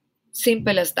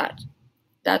 Simple as that.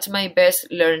 That's my best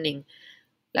learning.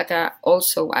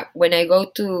 Also, when I go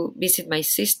to visit my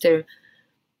sister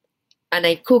and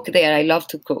I cook there, I love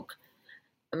to cook.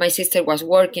 My sister was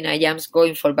working, I am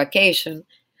going for vacation.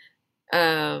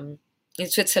 In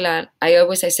Switzerland, I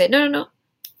said, no.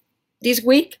 This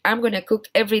week, I'm going to cook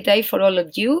every day for all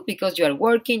of you because you are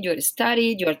working, you are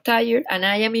studying, you are tired, and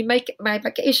I am in my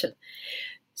vacation.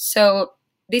 So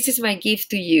this is my gift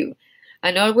to you.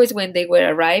 And always when they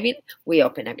were arriving, we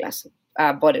open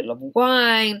a bottle of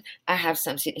wine. I have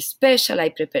something special. I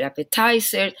prepare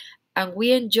appetizers. And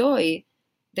we enjoy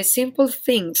the simple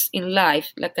things in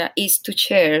life, is to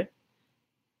share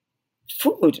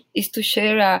food, is to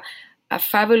share a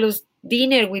fabulous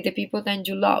dinner with the people that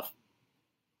you love.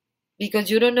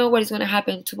 Because you don't know what is going to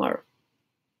happen tomorrow.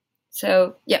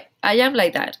 So, yeah, I am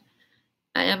like that.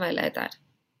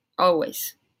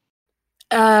 Always.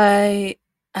 I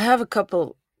have a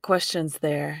couple questions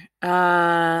there.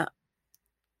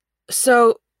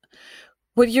 So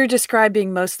What you're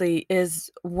describing mostly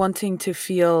is wanting to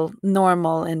feel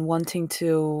normal and wanting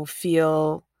to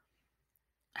feel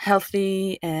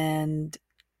healthy and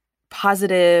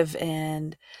positive,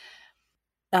 and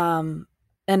I'm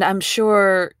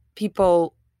sure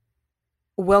people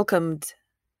welcomed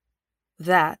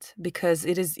that because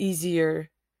it is easier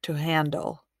to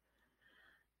handle.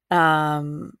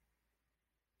 You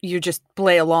just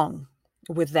play along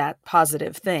with that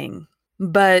positive thing.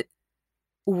 But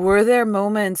were there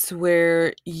moments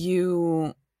where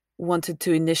you wanted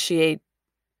to initiate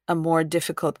a more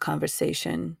difficult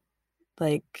conversation?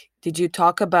 Like, did you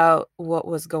talk about what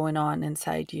was going on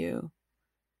inside you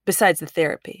besides the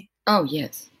therapy? Oh,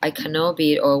 yes. I cannot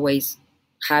be always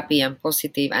happy and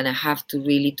positive, and I have to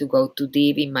really to go too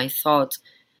deep in my thoughts.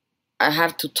 I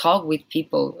have to talk with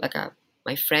people, like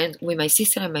my friends, with my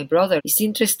sister and my brother. It's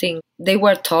interesting. They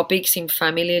were topics in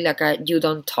family like you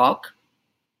don't talk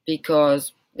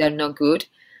because they're not good.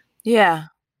 Yeah.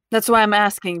 That's why I'm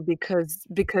asking, because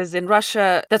in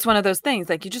Russia, that's one of those things,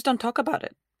 like, you just don't talk about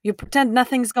it. You pretend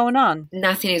nothing's going on.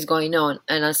 Nothing is going on.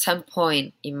 And at some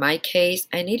point, in my case,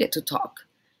 I needed to talk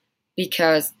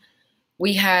because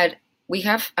we have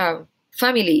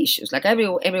family issues. Like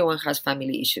everyone has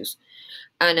family issues,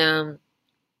 and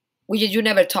you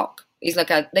never talk. It's like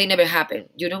they never happen.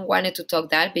 You don't want it to talk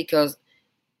that because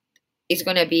it's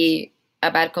gonna be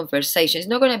a bad conversation. It's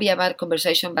not gonna be a bad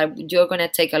conversation, but you're gonna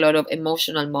take a lot of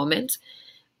emotional moments,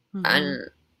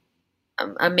 and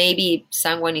maybe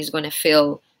someone is gonna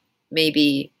feel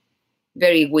maybe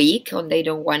very weak, or they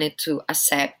don't want it to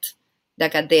accept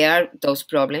that there are those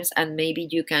problems, and maybe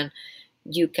you can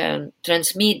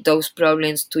transmit those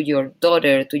problems to your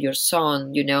daughter, to your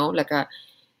son,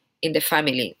 in the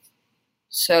family.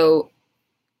 So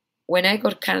when I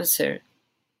got cancer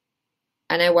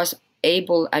and I was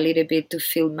able a little bit to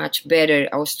feel much better,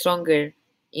 I was stronger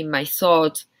in my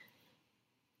thoughts,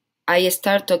 I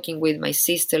started talking with my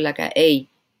sister hey,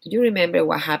 do you remember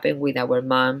what happened with our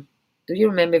mom? Do you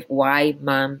remember why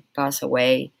mom passed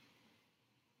away?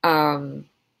 I'm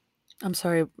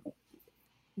sorry,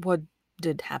 what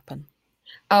did happen?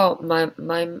 Oh, my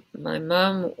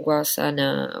mom was an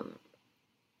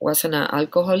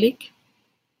alcoholic,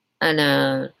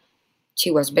 and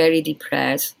she was very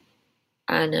depressed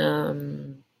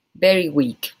and very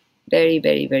weak, very,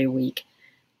 very, very weak.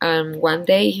 And one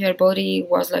day her body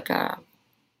was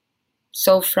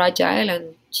so fragile,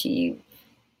 and she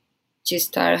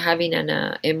started having an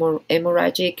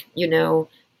hemorrhagic,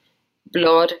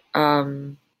 blood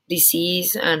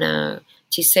disease, and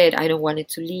she said, I don't want it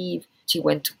to leave. She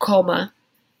went to coma,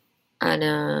 and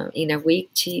in a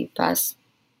week she passed,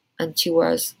 and she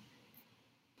was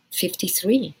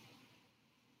 53,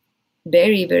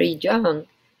 very, very young,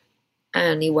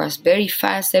 and it was very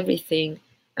fast, everything,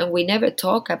 and we never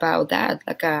talk about that,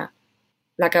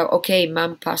 okay,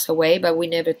 mom passed away, but we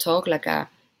never talk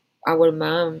our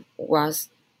mom was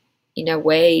in a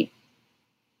way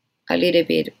a little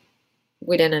bit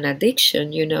with an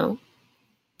addiction,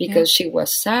 because she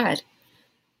was sad.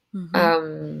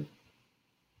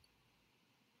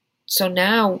 So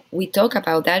now we talk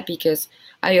about that because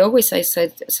I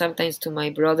said sometimes to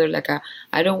my brother,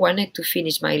 I don't want it to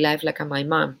finish my life like my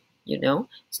mom,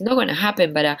 It's not going to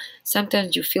happen, but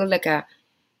sometimes you feel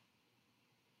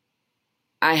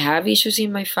I have issues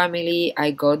in my family.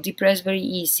 I got depressed very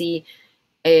easy.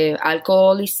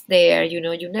 Alcohol is there, you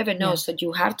never know. Yeah. So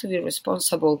you have to be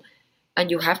responsible and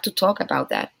you have to talk about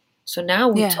that. So now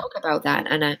we talk about that.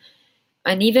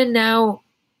 And even now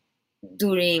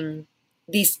during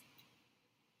this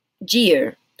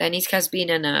year, and it has been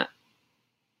a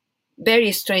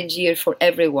very strange year for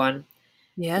everyone.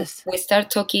 Yes. We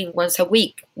start talking once a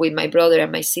week with my brother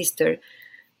and my sister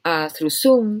through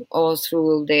Zoom or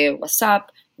through the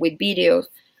WhatsApp with videos.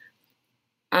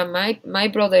 And my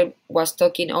brother was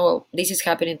talking, this is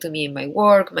happening to me in my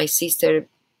work. My sister,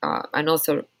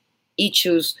 another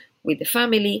issues with the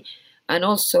family. And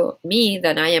also me,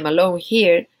 that I am alone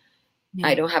here. Yeah.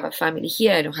 I don't have a family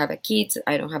here. I don't have a kids.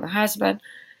 I don't have a husband.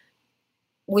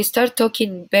 We start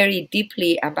talking very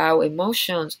deeply about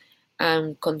emotions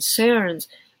and concerns.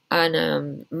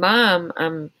 And mom,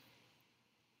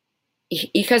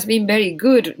 it has been very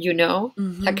good,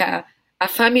 like a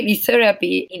family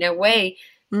therapy in a way,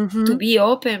 to be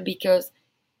open, because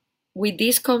with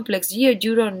this complex year,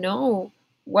 you don't know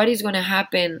what is going to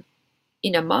happen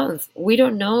in a month. We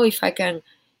don't know if I can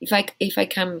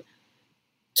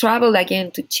travel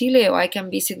again to Chile, or I can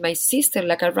visit my sister.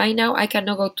 Right now, I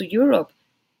cannot go to Europe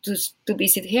to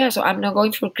visit her, so I'm not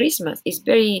going for Christmas. It's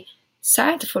very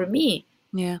sad for me.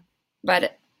 Yeah.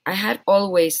 But I had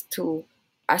always to,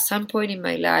 at some point in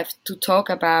my life, to talk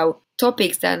about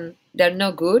topics that they're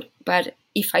not good, but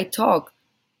if I talk,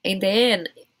 in the end,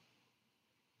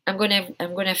 I'm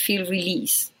gonna feel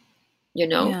release, you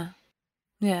know.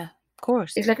 Yeah, of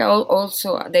course. It's like also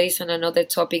there is another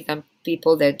topic that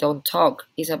people that don't talk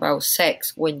is about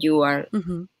sex when you are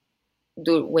Mm-hmm.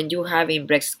 when you having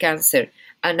breast cancer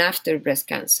and after breast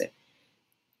cancer.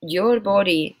 Your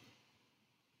body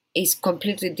is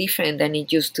completely different than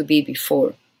it used to be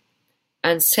before,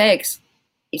 and sex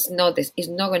is not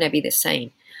going to be the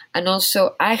same. And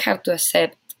also I have to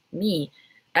accept me.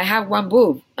 I have one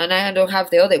boob and I don't have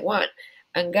the other one,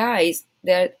 and guys,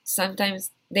 they're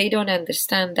sometimes they don't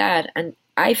understand that, and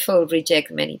I feel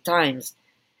rejected many times.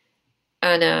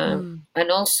 And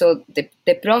also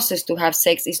the process to have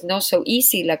sex is not so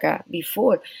easy like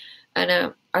before.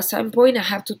 And at some point I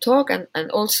have to talk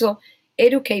and also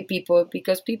educate people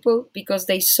because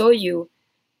they saw you.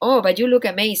 Oh, but you look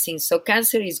amazing, so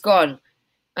cancer is gone.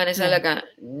 And it's like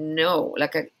no,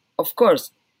 of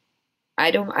course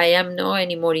I am not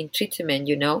anymore in treatment,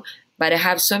 but I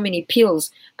have so many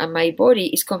pills and my body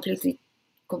is completely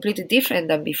different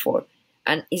than before,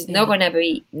 and it's not gonna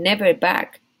be never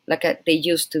back like they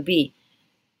used to be.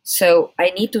 So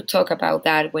I need to talk about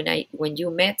that when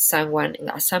you met someone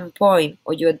at some point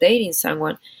or you're dating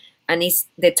someone and it's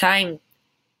the time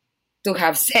to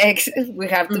have sex. We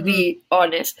have to be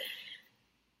honest.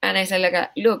 And I said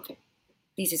look,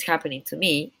 this is happening to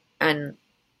me and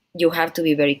you have to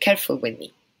be very careful with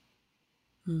me.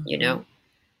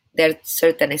 There are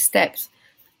certain steps,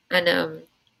 and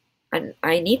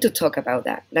I need to talk about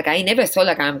that. Like I never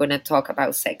thought I'm gonna talk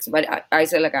about sex, but I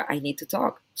said I need to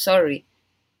talk. Sorry,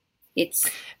 it's.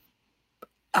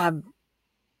 I'm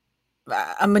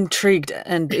intrigued,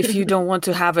 and if you don't want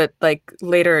to have it like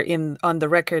later on the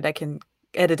record, I can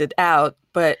edit it out.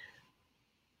 But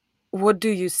what do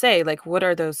you say? Like, what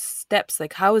are those steps?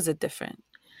 Like, how is it different?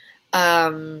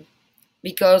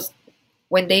 Because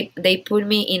when they put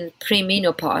me in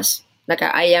premenopause, like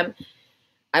I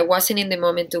wasn't in the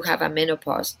moment to have a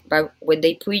menopause, but when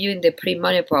they put you in the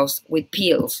premenopause with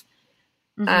pills,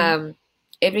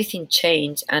 everything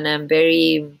changed, and I'm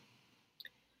very.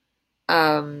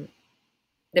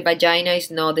 The vagina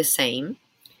is not the same.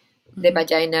 The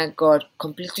vagina got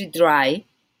completely dry,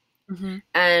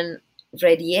 and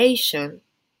radiation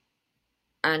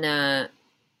and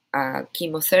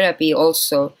chemotherapy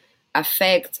also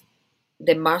affect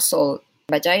the muscle.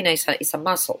 Vagina is a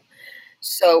muscle.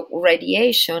 So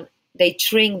radiation, they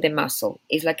shrink the muscle.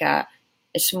 It's like a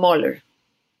smaller.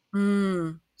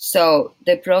 So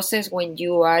the process when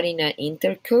you are in an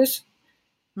intercourse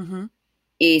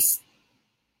is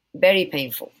very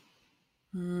painful.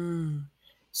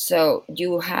 So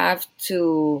you have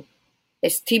to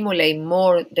stimulate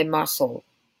more the muscle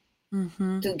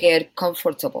to get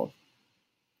comfortable.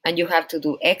 And you have to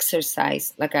do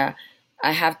exercise.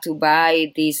 I have to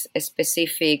buy this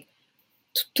specific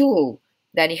tool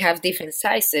that it has different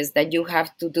sizes that you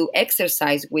have to do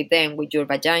exercise with them, with your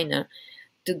vagina,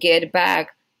 to get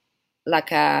back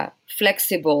like a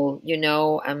flexible,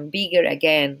 and bigger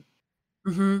again.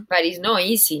 But it's not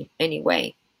easy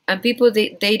anyway. And people,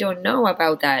 they don't know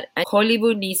about that. And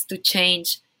Hollywood needs to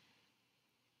change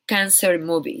cancer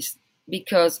movies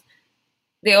because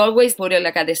they always put it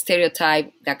the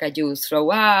stereotype, you throw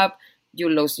up, you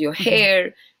lose your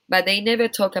hair, but they never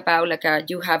talk about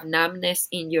you have numbness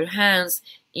in your hands,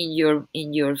 in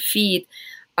your feet,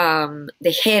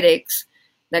 the headaches,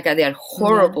 they are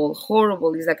horrible.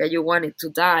 It's you wanted to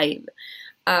die.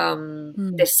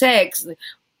 The sex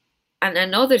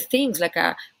and other things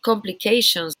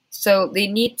complications. So they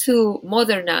need to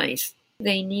modernize.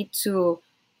 They need to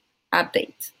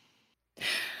update.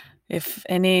 If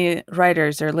any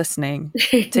writers are listening,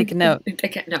 take a note.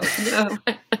 Take a note. No.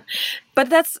 But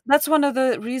that's one of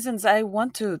the reasons I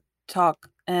want to talk,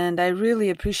 and I really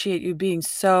appreciate you being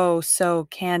so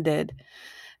candid,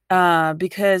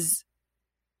 because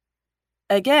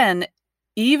again,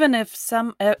 even as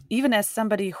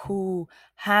somebody who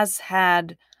has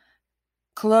had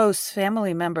close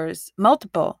family members,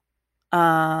 multiple,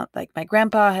 like my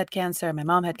grandpa had cancer, my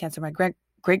mom had cancer, my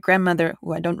great-grandmother,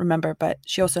 who I don't remember, but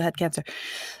she also had cancer,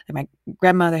 and my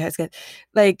grandmother has cancer.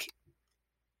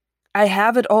 I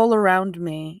have it all around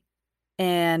me,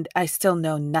 and I still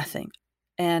know nothing.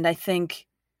 And I think,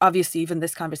 obviously, even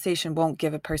this conversation won't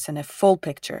give a person a full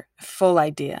picture, a full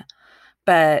idea,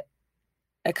 but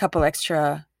a couple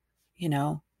extra,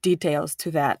 details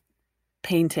to that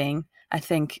painting, I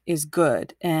think, is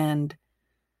good. And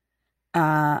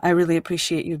I really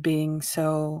appreciate you being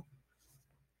so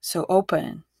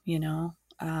open.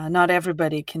 Not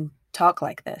everybody can talk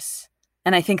like this.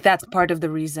 And I think that's part of the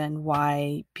reason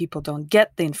why people don't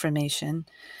get the information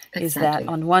is that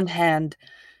on one hand,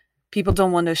 people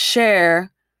don't want to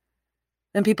share,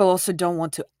 and people also don't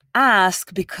want to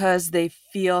ask because they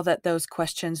feel that those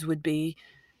questions would be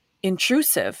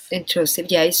intrusive.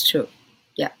 Yeah, it's true.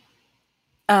 Yeah.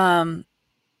 And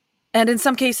in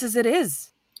some cases it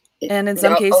is. And in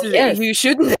some cases you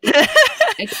shouldn't.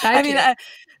 Exactly. I mean,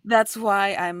 that's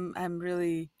why I'm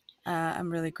really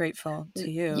grateful to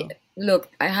you. Yeah. Look,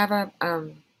 I have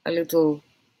a little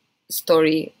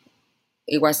story.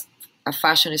 It was a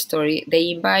fashion story.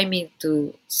 They invite me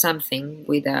to something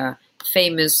with a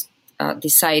famous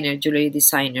designer, jewelry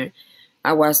designer.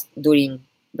 I was doing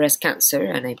breast cancer,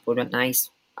 and I put a nice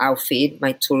outfit,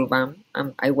 my turban.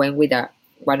 I went with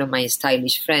one of my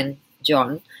stylish friends,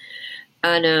 John,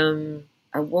 and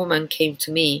a woman came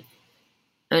to me,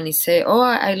 and he said, "Oh,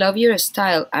 I love your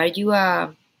style. Are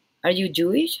you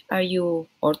Jewish? Are you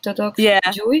Orthodox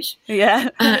Jewish?" Yeah.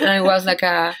 And I was like,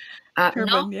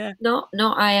 Turban, no,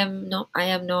 I am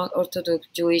not Orthodox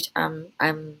Jewish. I'm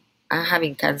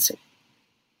having cancer.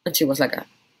 And she was like,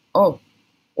 oh,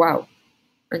 wow.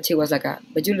 And she was like,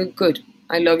 but you look good.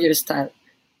 I love your style.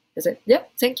 I said, yeah,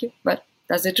 thank you, but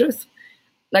that's the truth.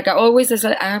 Like I always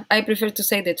say, I prefer to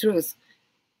say the truth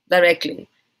directly.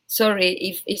 Sorry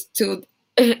if it's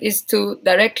too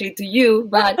directly to you,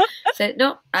 but I said,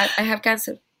 no, I have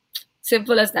cancer.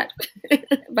 Simple as that.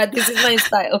 But this is my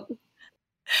style.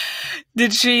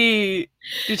 Did she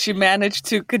manage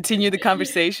to continue the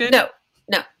conversation? No.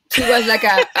 She was like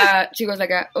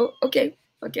oh, okay.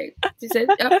 She said,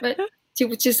 yeah, but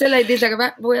she said like this,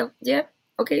 like, well, yeah,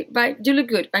 okay, bye. You look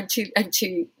good, and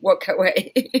she walked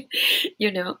away. You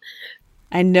know.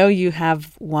 I know you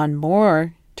have one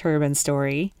more turban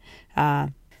story.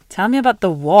 Tell me about the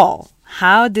wall.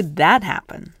 How did that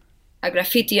happen? A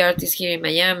graffiti artist here in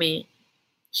Miami,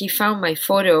 he found my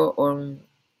photo and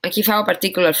he found a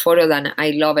particular photo that I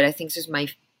love it. I think this is my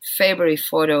favorite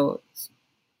photo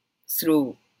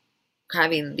through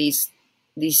having this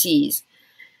disease.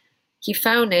 He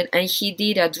found it and he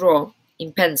did a draw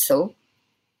in pencil.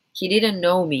 He didn't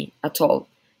know me at all.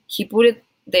 He put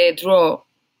the draw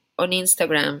on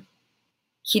Instagram.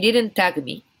 He didn't tag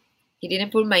me. He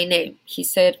didn't put my name. He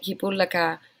said, he put like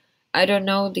I don't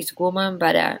know this woman,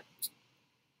 but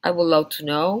I would love to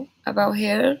know about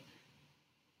her.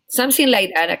 Something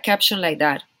like that, a caption like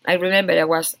that. I remember I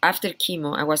was, after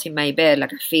chemo, I was in my bed,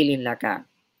 like feeling like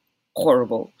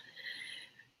horrible.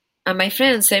 And my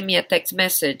friend sent me a text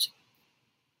message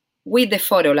with the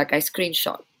photo, like a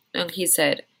screenshot. And he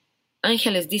said,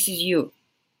 Angeles, this is you.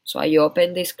 So I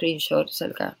opened the screenshot. It's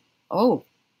like, oh,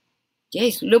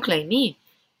 yes, look like me.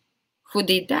 Who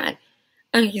did that?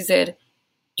 And he said,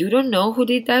 you don't know who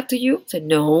did that to you? I said,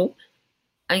 no.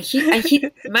 And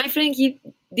he my friend, he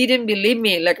didn't believe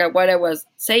me, like what I was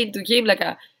saying to him, like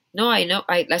no, I know.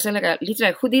 I said, like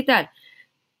literally, who did that?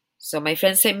 So my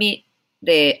friend sent me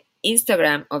the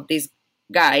Instagram of this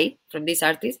guy, from this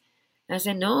artist. And I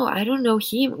said, no, I don't know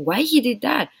him. Why he did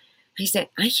that? He said,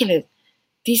 Angeles,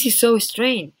 this is so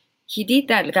strange. He did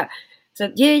that. Like,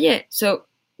 so yeah. So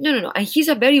no. And he's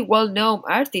a very well-known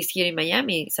artist here in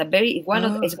Miami. It's one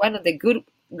of the good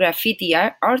graffiti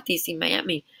artists in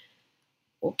Miami.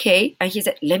 Okay. And he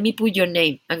said, let me put your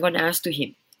name. I'm going to ask to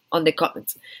him on the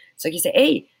comments. So he said,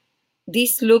 hey,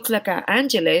 this looks like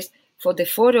Angeles for the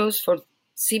photos for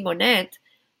Simonette.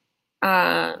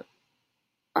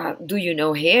 Do you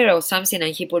know her or something?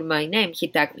 And he put my name. He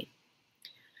tagged me.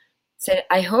 Said,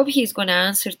 I hope he's going to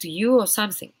answer to you or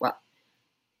something. Well,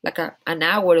 like an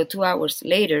hour or 2 hours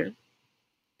later,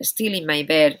 still in my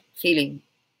bed, feeling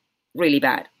really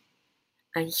bad.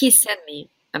 And he sent me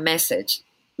a message,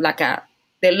 like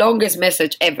the longest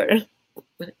message ever.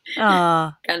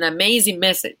 An amazing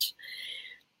message.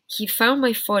 He found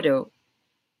my photo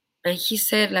and he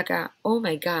said, like, oh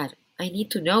my God, I need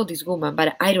to know this woman,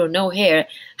 but I don't know her,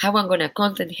 how I'm going to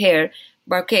contact her.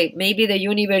 But okay, maybe the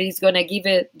universe is going to give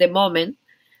it the moment,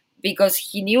 because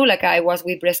he knew like I was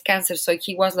with breast cancer. So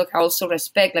he was like, also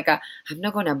respect, like I'm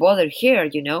not going to bother her,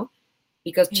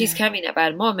 because she's having a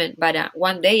bad moment, but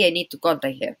one day I need to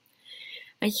contact her.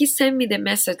 And he sent me the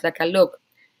message like, look,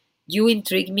 you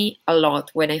intrigued me a lot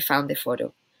when I found the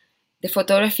photo. The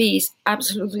photography is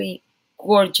absolutely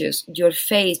gorgeous. Your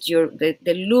face,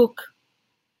 the look,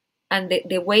 and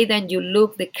the way that you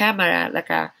look, the camera,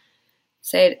 like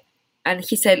said. And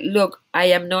he said, look, I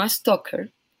am not a stalker.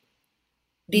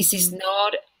 This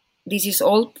is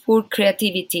all pure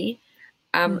creativity.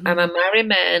 I'm a married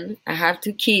man. I have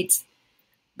 2 kids,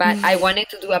 but I wanted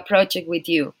to do a project with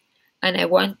you, and I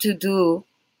want to do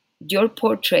your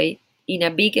portrait in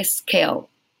a big scale,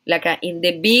 like in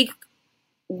the big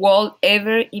wall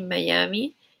ever in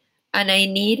Miami, and I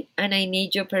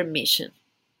need your permission.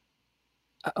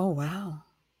 Oh, wow.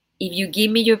 If you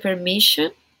give me your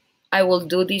permission, I will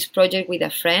do this project with a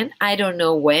friend. I don't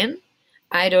know when.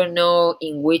 I don't know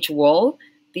in which wall.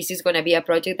 This is going to be a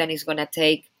project that is going to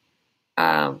take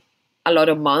a lot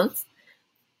of months.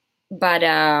 But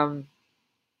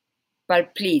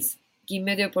please, give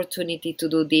me the opportunity to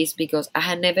do this, because I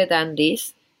had never done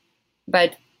this,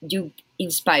 but you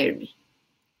inspire me.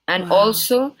 And Wow.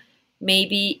 also,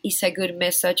 maybe it's a good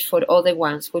message for all the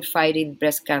ones who fight in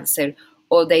breast cancer,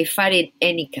 or they fight in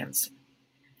any cancer.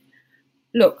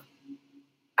 Look,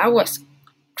 I was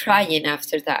crying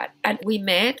after that, and we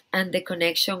met, and the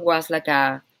connection was like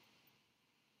a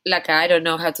I don't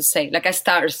know how to say, like a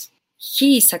stars.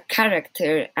 He is a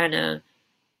character and a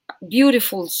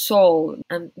beautiful soul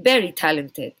and very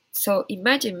talented. So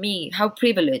imagine me, how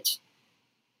privileged,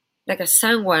 like a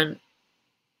someone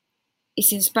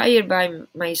is inspired by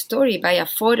my story, by a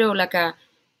photo,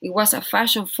 it was a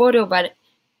fashion photo, but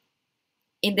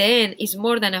in the end, it's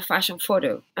more than a fashion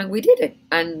photo. And we did it.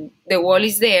 And the wall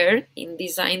is there in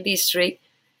Design District.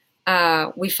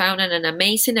 We found an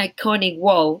amazing, iconic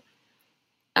wall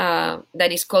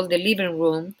that is called the living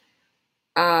room.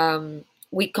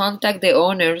 We contact the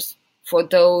owners for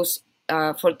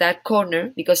that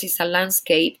corner, because it's a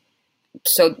landscape.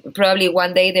 So probably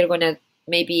one day they're going to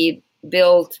maybe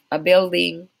build a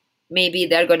building. Maybe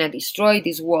they're going to destroy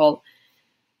this wall.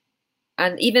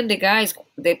 And even the guys,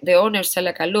 the owners say,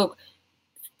 look,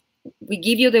 we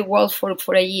give you the wall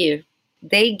for a year.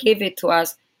 They give it to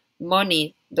us,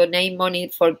 donate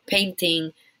money for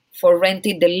painting, for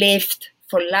renting the lift,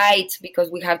 for lights,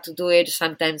 because we have to do it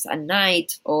sometimes at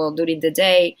night or during the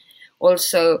day.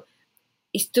 Also,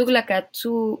 it took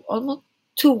almost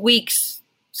 2 weeks,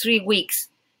 3 weeks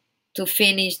to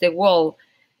finish the wall,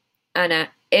 and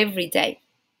every day.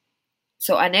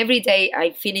 So, and every day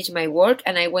I finished my work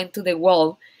and I went to the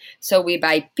wall. So we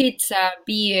buy pizza,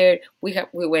 beer. We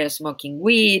were smoking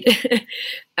weed.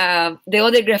 The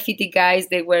other graffiti guys,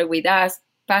 they were with us,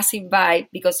 passing by,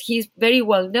 because he's very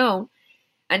well known,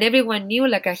 and everyone knew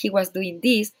he was doing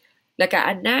this.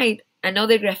 At night,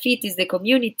 another graffitis, the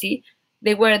community,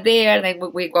 they were there. Then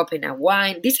we go up in a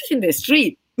wine. This is in the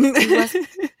street. It was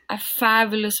a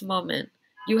fabulous moment.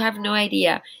 You have no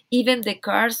idea. Even the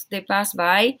cars, they pass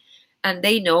by, and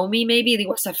they know me. Maybe it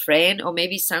was a friend or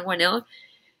maybe someone else.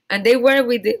 And they were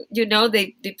with,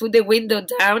 they put the window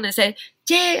down and said,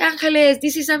 "Yeah, Angeles,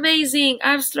 this is amazing,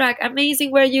 abstract,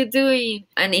 amazing, what are you doing?"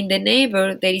 And in the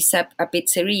neighbor, there is a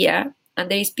pizzeria, and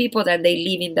there is people that they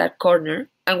live in that corner.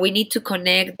 And we need to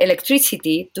connect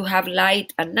electricity to have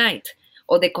light at night,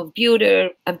 or the computer.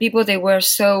 And people, they were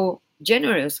so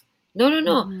generous. No.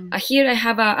 Mm-hmm. Here I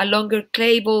have a longer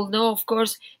cable. No, of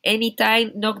course,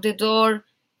 anytime, knock the door,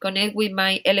 connect with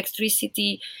my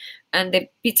electricity. And the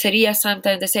pizzeria,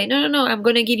 sometimes they say, no, I'm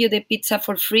going to give you the pizza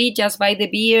for free, just buy the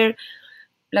beer.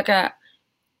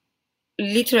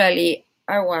 Literally,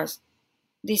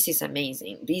 this is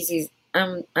amazing.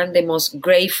 I'm the most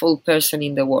grateful person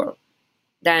in the world.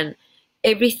 Then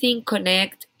everything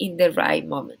connect in the right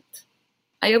moment.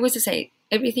 I always say,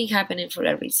 everything happening for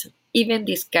a reason. Even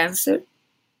this cancer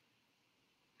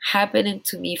happening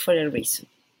to me for a reason.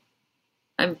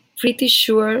 I'm pretty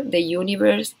sure the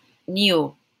universe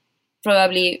knew,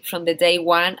 probably from the day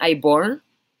one I born,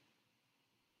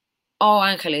 "Oh,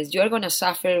 Angeles, you're going to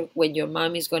suffer when your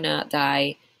mom is going to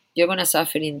die. You're going to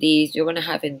suffer in this, you're going to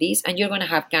have in this, and you're going to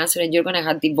have cancer, and you're going to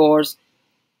have divorce.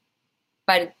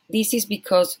 But this is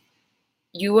because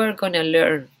you are going to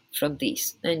learn from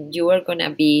this, and you are going to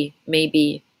be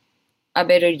maybe a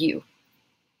better you."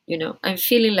 I'm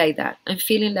feeling like that. I'm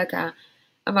feeling like I'm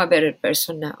a better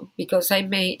person now, because I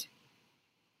made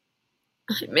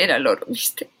a lot of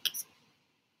mistakes.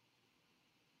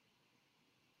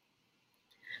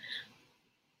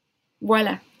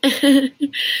 Voila.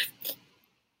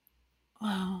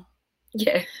 Wow.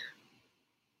 Yeah.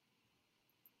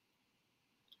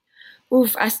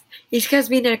 Oof, it has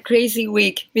been a crazy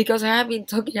week, because I have been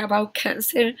talking about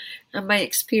cancer and my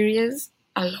experience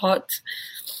a lot.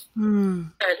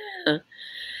 Mm. And,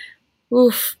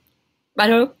 oof.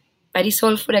 But it's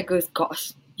all for a good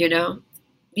cause,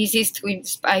 This is to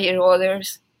inspire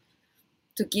others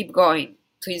to keep going,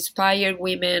 to inspire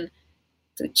women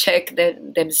to check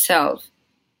themselves.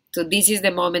 So this is the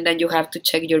moment that you have to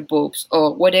check your boobs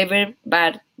or whatever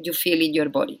bad you feel in your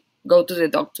body. Go to the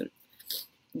doctor.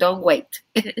 Don't wait.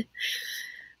 Yeah.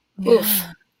 Oof.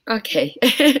 Okay.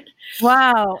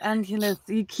 Wow, Angeles,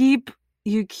 you keep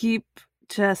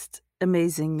just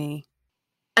amazing me.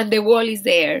 And the wall is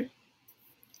there.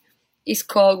 It's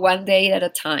called One Day at a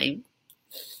Time.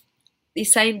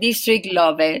 design district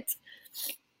love it.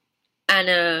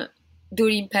 And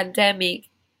during pandemic,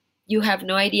 you have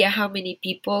no idea how many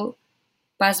people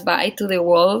pass by to the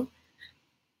wall,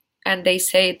 and they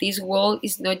say this wall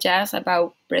is not just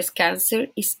about breast cancer,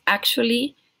 it's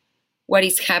actually what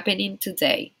is happening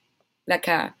today, like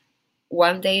a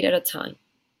one day at a time,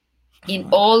 in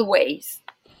all ways.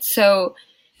 So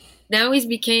now it's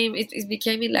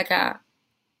becoming like a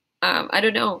I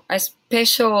don't know, a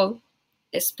special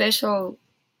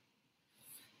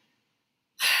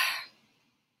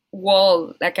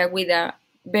wall, like a, with a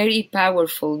very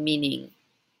powerful meaning.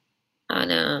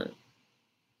 And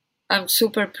I'm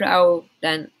super proud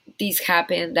that this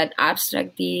happened, that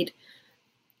Abstract did,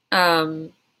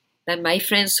 that my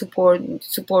friends support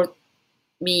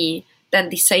me, that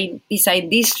design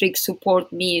district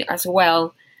support me as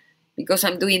well, because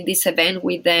I'm doing this event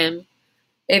with them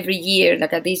every year.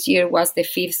 Like this year was the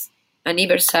 5th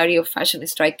anniversary of Fashion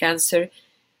Strike Cancer.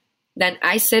 Then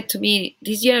I said to me,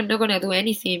 this year I'm not going to do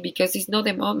anything because it's not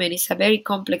the moment. It's a very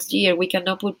complex year. We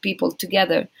cannot put people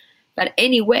together. But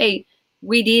anyway,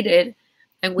 we did it.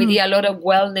 And we did a lot of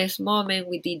wellness moments.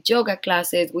 We did yoga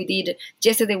classes.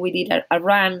 Yesterday we did a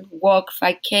run, walk,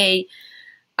 5K.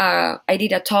 I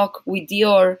did a talk with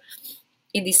Dior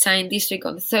in Design District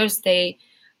on Thursday.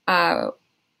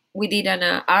 We did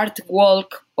an art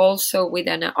walk also with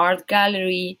an art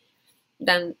gallery.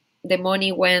 Then the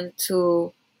money went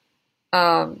to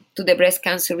the Breast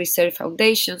Cancer Research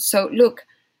Foundation. So look,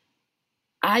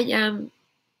 I am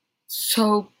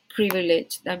so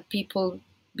privileged that people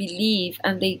believe,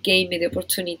 and they gave me the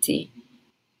opportunity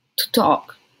to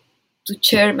talk, to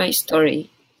share my story,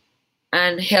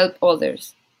 and help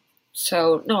others.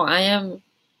 So no, I'm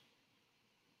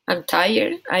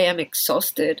tired, I am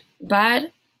exhausted,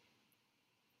 but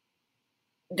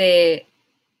the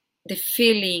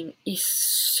feeling is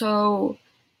so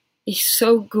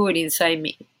good inside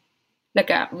me.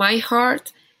 Like my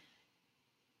heart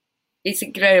is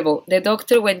incredible. The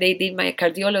doctor, when they did my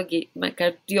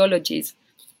cardiologist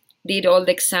did all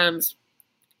the exams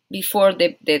before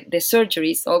the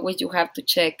surgeries. Always you have to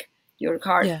check your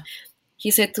heart. Yeah. He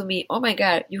said to me, "Oh my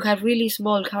God, you have really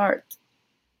small heart."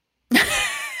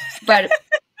 but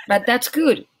that's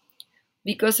good,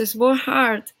 because a small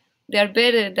heart, they are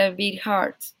better than big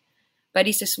hearts. But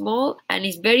it's small and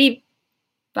it's very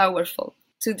powerful.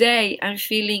 Today I'm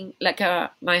feeling like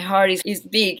my heart is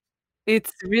big.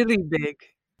 It's really big.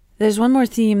 There's one more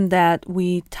theme that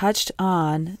we touched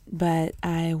on, but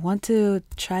I want to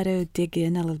try to dig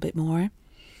in a little bit more.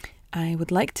 I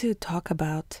would like to talk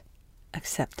about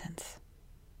acceptance,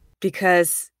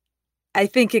 because I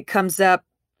think it comes up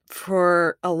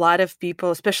for a lot of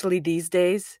people, especially these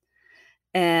days,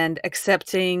 and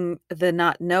accepting the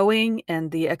not knowing and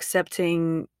the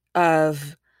accepting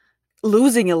of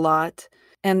losing a lot.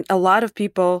 And a lot of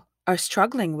people are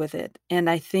struggling with it. And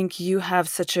I think you have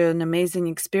such an amazing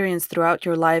experience throughout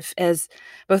your life, as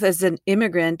both as an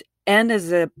immigrant and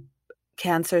as a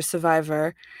cancer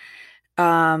survivor,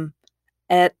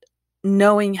 at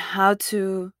knowing how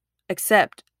to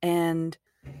accept. And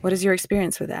what is your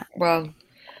experience with that? Well,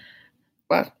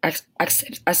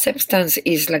 acceptance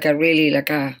is like a really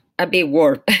like a big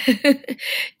word,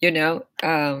 you know.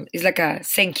 It's like a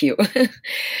thank you.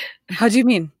 How do you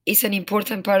mean? It's an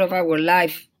important part of our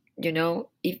life, you know.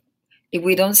 If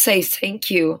we don't say thank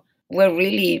you, we're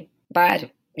really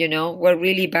bad, you know. We're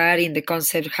really bad in the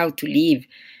concept of how to live.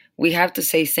 We have to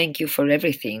say thank you for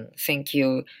everything. Thank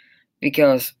you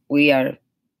because we are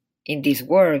in this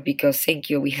world, because thank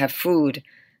you we have food.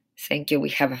 Thank you we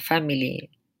have a family,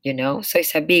 you know. So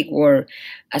it's a big word.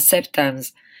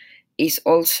 Acceptance is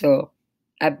also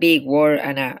a big word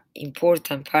and an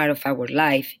important part of our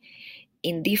life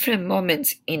in different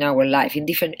moments in our life, in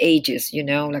different ages, you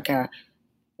know. Like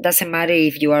doesn't matter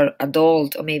if you are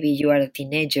adult or maybe you are a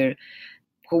teenager.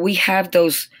 We have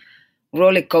those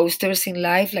roller coasters in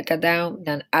life, like a down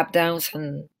and up downs,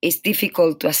 and it's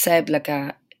difficult to accept like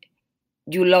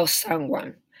you lost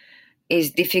someone. It's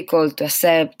difficult to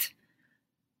accept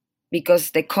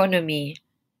because the economy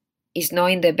is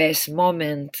not in the best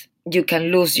moment. You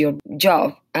can lose your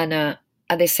job, and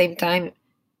at the same time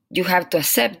you have to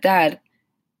accept that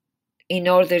in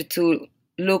order to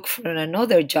look for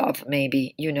another job,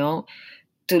 maybe, you know,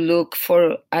 to look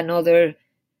for another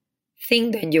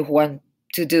thing that you want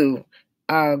to do,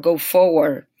 go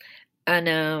forward.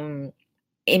 And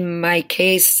in my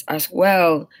case as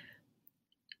well,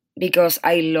 because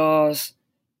I lost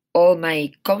all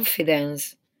my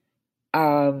confidence,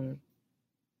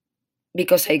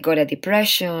 because I got a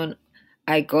depression,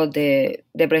 I got the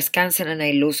breast cancer, and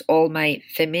I lose all my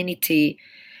femininity.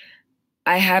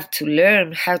 I have to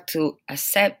learn how to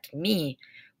accept me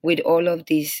with all of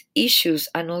these issues,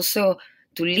 and also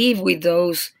to live with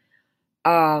those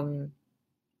pain,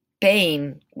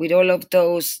 with all of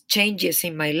those changes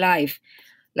in my life.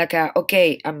 Like,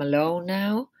 okay, I'm alone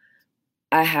now.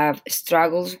 I have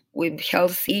struggles with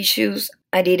health issues.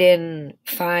 I didn't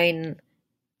find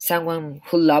someone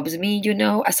who loves me,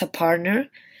 as a partner.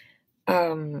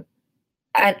 Um,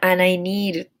 and I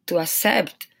need to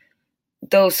accept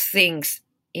those things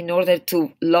in order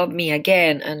to love me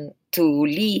again and to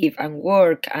live and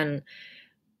work and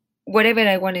whatever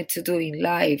I wanted to do in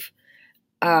life.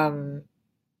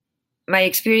 My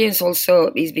experience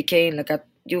also is became like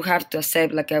you have to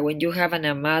accept when you have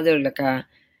a mother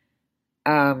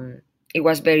it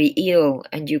was very ill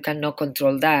and you cannot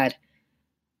control that,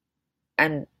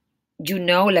 and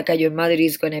your mother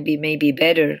is gonna be maybe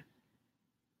better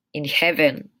in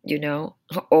heaven,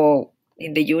 or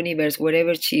in the universe,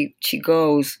 wherever she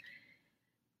goes,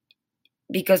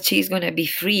 because she's gonna be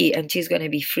free and she's gonna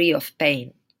be free of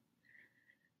pain.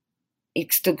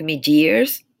 It took me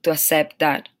years to accept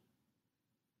that.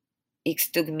 It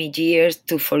took me years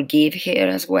to forgive her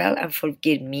as well and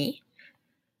forgive me.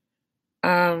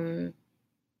 But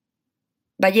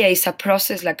yeah, it's a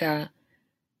process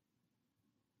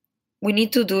we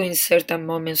need to do in certain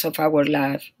moments of our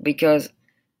life, because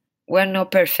we're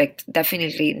not perfect.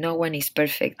 Definitely, no one is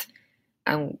perfect,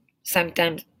 and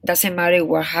sometimes doesn't matter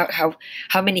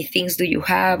how many things do you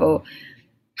have, or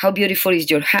how beautiful is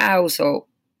your house, or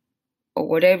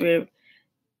whatever.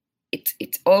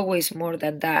 It's always more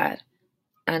than that,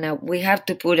 and we have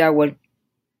to put our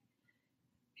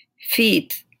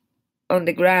feet on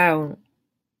the ground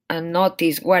and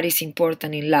notice what is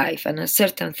important in life. And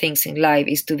certain things in life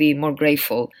is to be more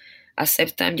grateful,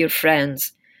 accept your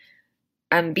friends,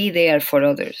 and be there for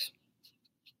others.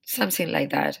 Something like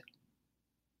that.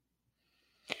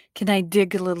 Can I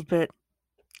dig a little bit?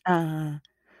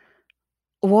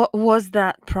 What was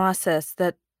that process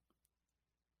that,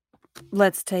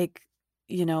 let's take,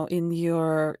 in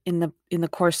the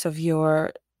course of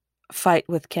your fight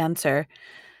with cancer,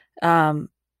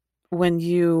 when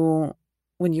you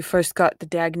first got the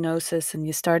diagnosis and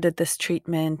you started this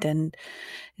treatment, and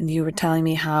you were telling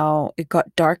me how it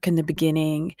got dark in the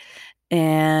beginning,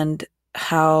 and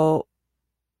how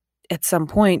at some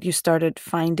point you started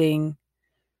finding,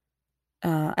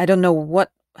 I don't know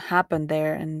what happened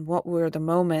there and what were the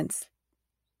moments.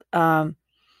 What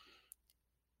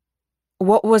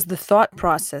was the thought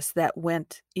process that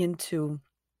went into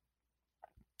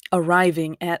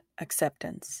arriving at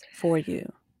acceptance for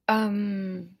you?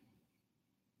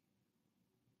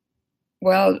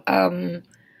 Well, in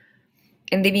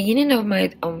the beginning of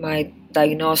my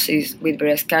diagnosis with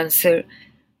breast cancer,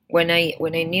 when I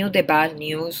knew the bad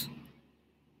news,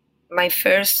 my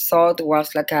first thought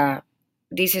was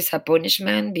this is a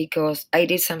punishment because I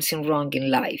did something wrong in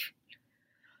life.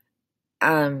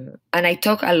 And I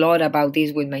talk a lot about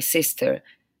this with my sister.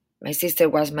 My sister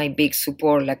was my big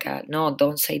support, no,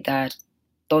 don't say that.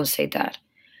 Don't say that.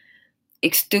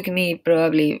 It took me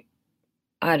probably,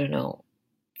 I don't know,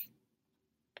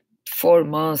 4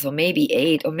 months or maybe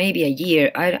 8 or maybe a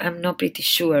year. I'm not pretty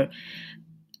sure.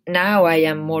 Now I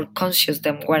am more conscious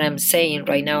than what I'm saying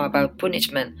right now about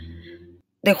punishment.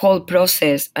 The whole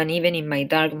process, and even in my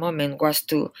dark moment, was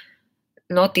to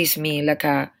notice me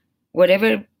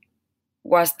whatever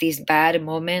was this bad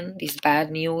moment, this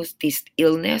bad news, this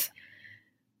illness.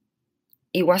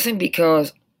 It wasn't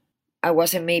because I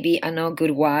wasn't maybe a not good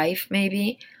wife,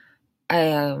 maybe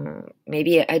I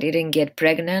didn't get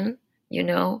pregnant,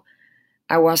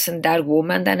 I wasn't that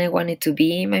woman that I wanted to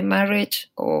be in my marriage,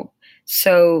 or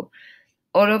so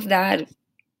all of that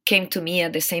came to me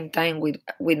at the same time with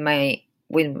my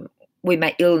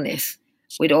illness,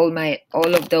 with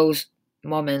all of those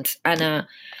moments, and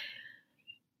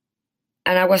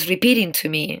I was repeating to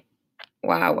me,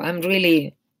 wow,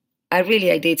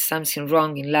 I did something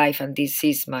wrong in life, and this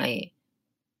is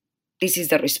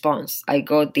the response. I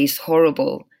got this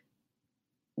horrible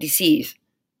disease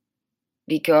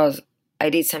because I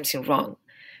did something wrong.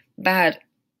 But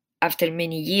after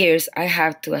many years, I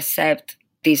have to accept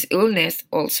this illness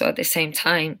also at the same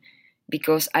time,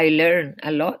 because I learned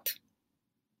a lot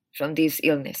from this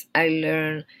illness. I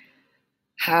learned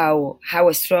how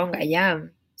strong I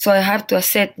am. So I have to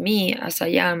accept me as I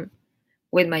am,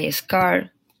 with my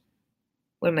scar,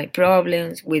 with my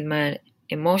problems, with my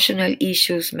emotional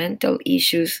issues, mental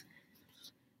issues.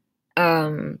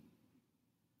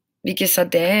 Because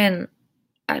at the end,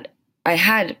 I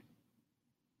had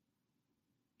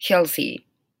healthy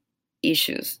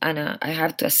issues, and I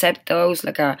have to accept those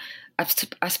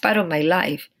as part of my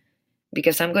life,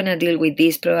 because I'm gonna deal with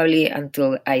this probably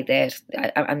until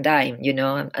I'm dying, you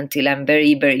know, until I'm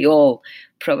very, very old,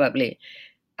 probably.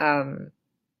 And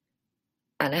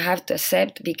I have to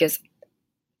accept, because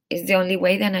it's the only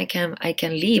way that I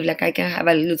can live. Like, I can have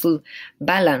a little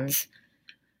balance.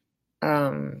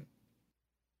 And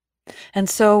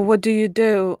so, what do you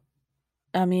do?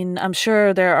 I mean, I'm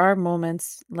sure there are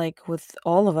moments, like with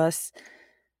all of us,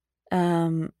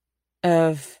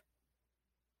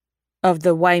 of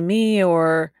the why me,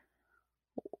 or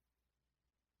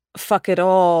fuck it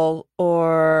all,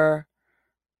 or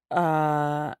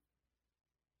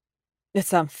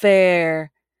it's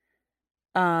unfair.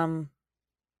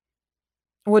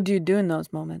 What do you do in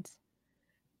those moments?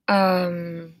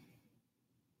 I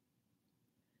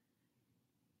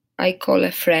call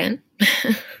a friend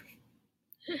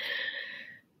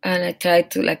and I try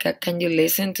to, like, can you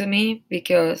listen to me?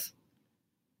 Because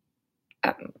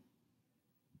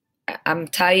I'm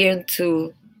tired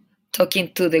to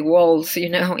talking to the walls, you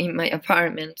know, in my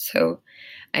apartment. So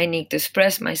I need to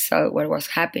express myself, what was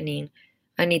happening.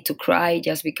 I need to cry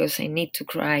just because I need to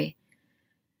cry.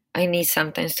 I need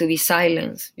sometimes to be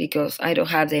silenced because I don't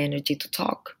have the energy to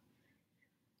talk.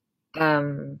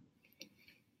 But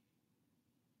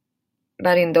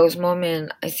in those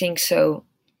moments, I think so.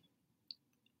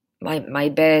 My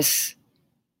best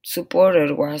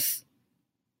supporter was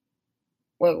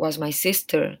my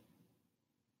sister.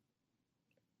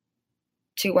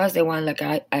 She was the one, like,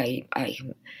 I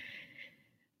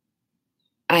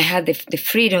had the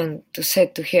freedom to say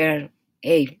to her,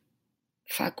 hey,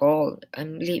 fuck all,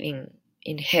 I'm living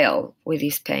in hell with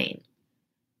this pain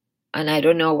and I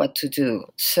don't know what to do.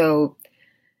 So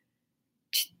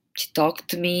she talked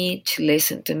to me, she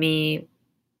listened to me,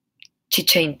 she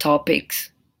changed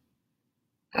topics.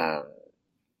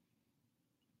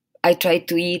 I tried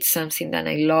to eat something that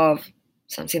I love,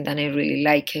 something that I really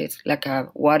like it, like a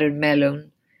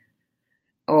watermelon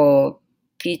or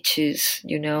peaches,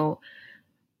 you know,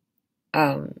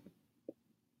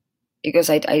 because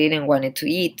I didn't want it to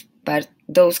eat, but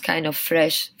those kind of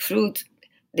fresh fruits,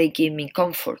 they give me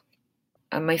comfort.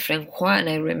 And my friend Juan,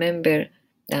 I remember,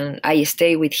 and I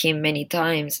stayed with him many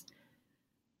times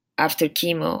after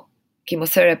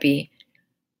chemotherapy.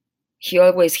 He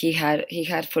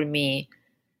had for me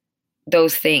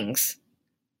those things,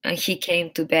 and he came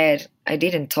to bed. I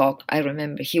didn't talk. I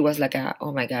remember he was like,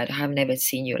 "Oh my God, I have never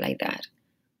seen you like that."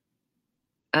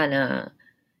 And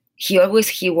he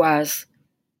was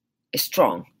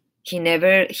strong. He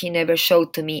never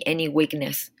showed to me any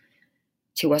weakness.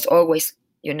 She was always,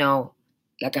 you know,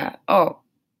 like "Oh,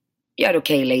 you're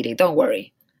okay, lady, don't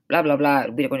worry, blah blah blah,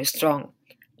 we're going strong,"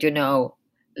 you know,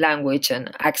 language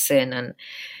and accent.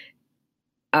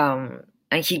 And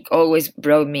he always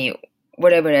brought me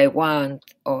whatever I want,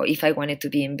 or if I wanted to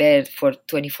be in bed for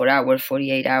 24 hours,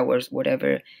 48 hours,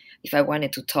 whatever, if I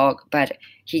wanted to talk. But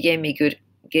he gave me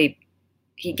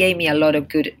a lot of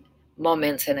good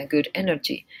moments and a good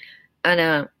energy.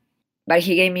 And but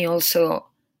he gave me also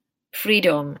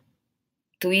freedom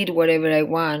to eat whatever I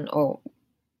want, or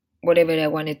whatever I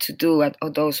wanted to do at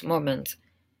those moments.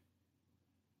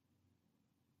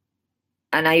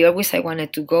 And I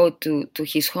wanted to go to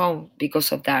his home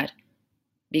because of that,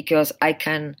 because I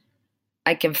can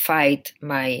fight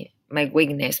my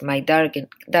weakness, my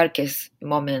darkest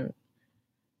moment,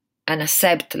 and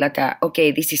accept, like,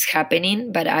 okay, this is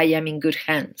happening, but I am in good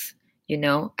hands, you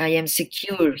know, I am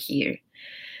secure here.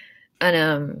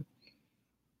 And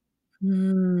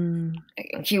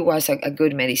he was a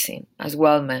good medicine as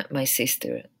well. My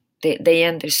sister, they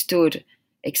understood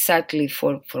exactly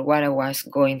for what I was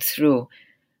going through,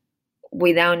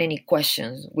 without any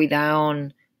questions,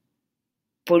 without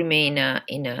put me in a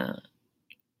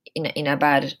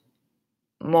bad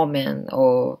moment,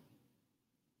 or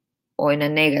in a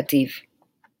negative,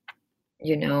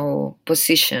 you know,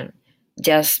 position.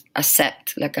 Just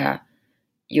accept, like,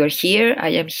 you're here, I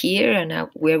am here, and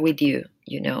we're with you,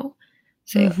 you know.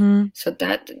 So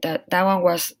that one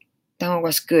was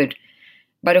good.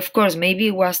 But of course, maybe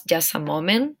it was just a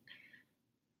moment.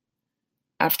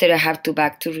 After I have to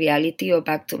back to reality, or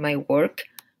back to my work,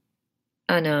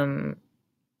 and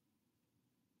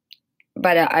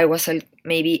but I was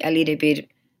maybe a little bit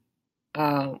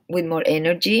with more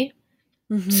energy.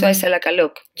 So I said, like,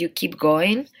 look, you keep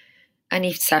going, and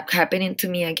if it's happening to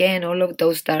me again, all of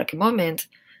those dark moments,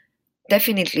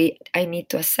 definitely I need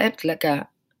to accept, like, I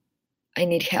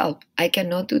need help. I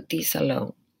cannot do this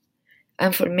alone.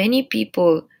 And for many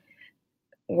people,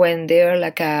 when they're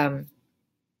like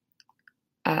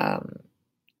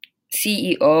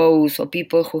CEOs, or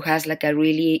people who has like a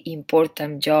really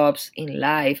important jobs in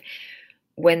life,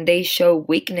 when they show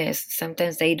weakness,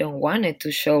 sometimes they don't want it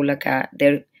to show like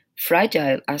they're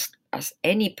fragile as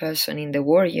any person in the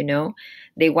world, you know.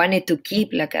 They wanted to keep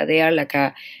like they are like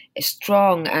a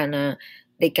strong, and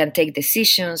they can take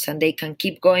decisions and they can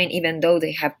keep going even though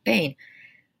they have pain.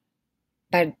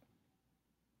 But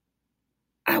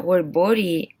our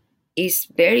body is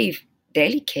very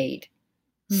delicate.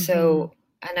 So,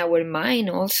 and our mind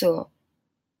also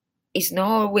is not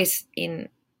always in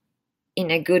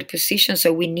a good position.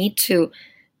 So we need to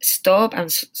stop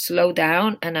and slow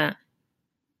down and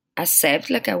accept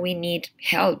like we need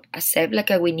help, accept like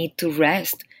we need to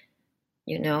rest,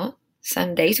 you know.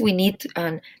 Some days we need,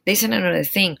 and this is another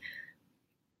thing.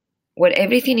 When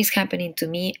everything is happening to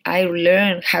me, I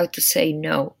learn how to say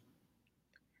no.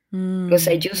 Because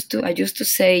I used to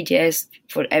say yes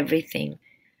for everything.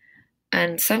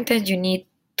 And sometimes you need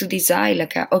to decide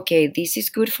like, okay, this is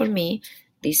good for me,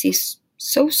 this is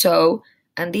so,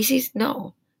 and this is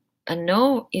no. And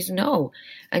no is no.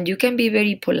 And you can be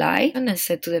very polite and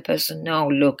say to the person, no,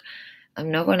 look,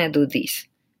 I'm not going to do this.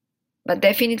 But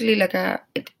definitely like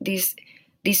this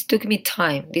took me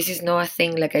time. This is not a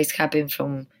thing like it's happened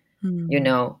from, you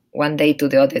know, one day to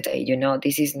the other day, you know.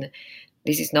 This is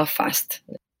not fast.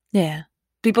 Yeah.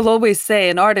 People always say,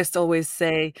 and artists always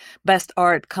say, best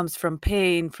art comes from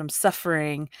pain, from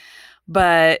suffering.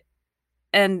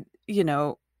 And, you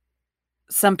know,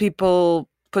 some people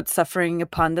put suffering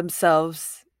upon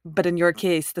themselves, but in your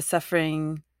case, the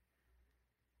suffering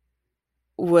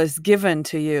was given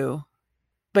to you,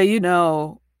 but you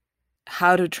know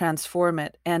how to transform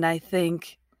it. And I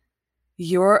think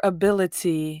your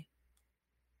ability,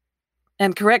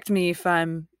 and correct me if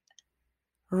I'm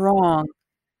wrong,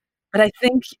 but I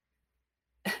think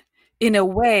in a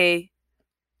way,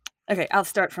 okay, I'll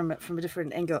start from a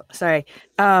different angle. Sorry.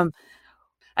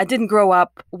 I didn't grow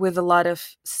up with a lot of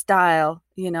style.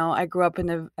 You know, I grew up in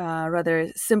a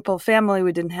rather simple family.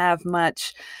 We didn't have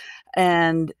much,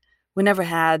 and we never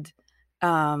had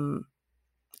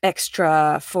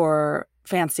extra for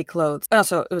fancy clothes.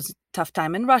 Also, it was a tough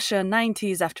time in Russia,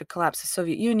 90s, after collapse of the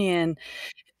Soviet Union.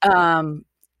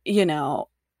 You know,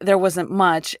 there wasn't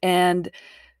much. And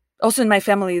also in my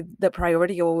family, the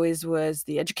priority always was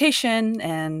the education.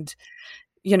 And,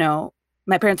 you know,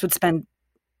 my parents would spend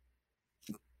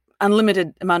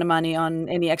unlimited amount of money on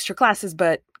any extra classes,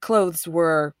 but clothes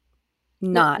were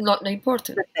not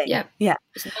important. Yeah.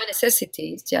 It's not a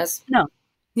necessity. It's just no.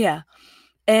 Yeah.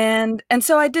 And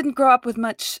so I didn't grow up with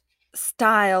much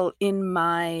style in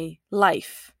my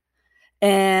life.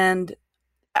 And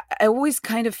I always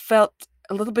kind of felt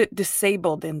a little bit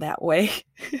disabled in that way.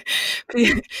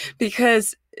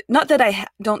 Because not that I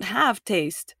don't have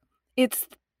taste.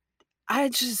 I'm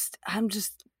just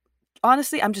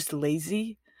honestly, I'm just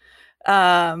lazy.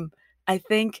 I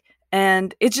think,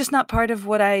 and it's just not part of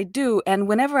what I do. And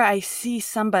whenever I see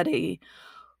somebody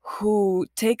who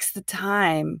takes the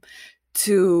time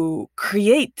to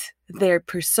create their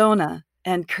persona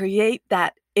and create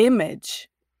that image,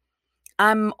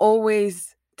 I'm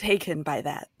always taken by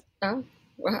that. Oh,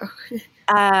 wow.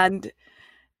 And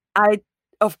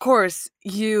of course,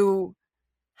 you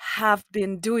have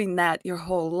been doing that your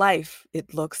whole life,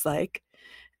 it looks like.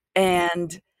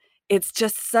 And it's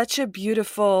just such a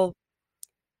beautiful,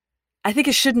 I think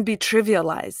it shouldn't be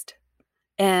trivialized.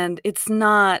 And it's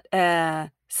not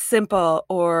simple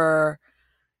or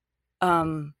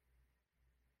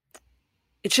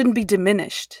it shouldn't be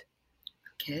diminished.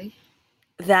 Okay.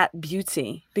 That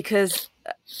beauty, because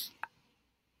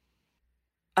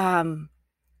I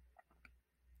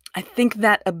think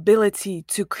that ability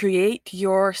to create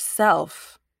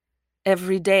yourself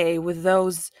every day with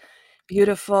those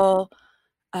beautiful,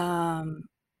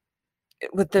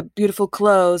 with the beautiful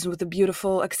clothes, with the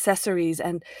beautiful accessories,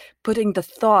 and putting the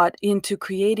thought into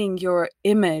creating your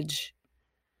image,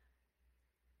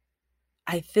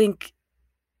 I think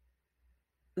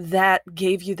that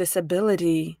gave you this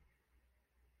ability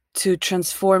to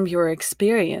transform your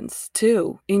experience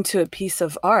too into a piece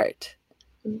of art.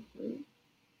 Mm-hmm.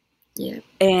 Yeah.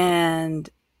 And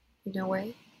in a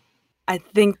way, I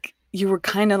think you were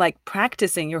kind of like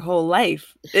practicing your whole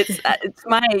life. It's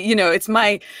it's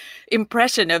my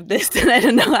impression of this, and I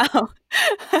don't know how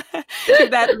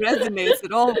if that resonates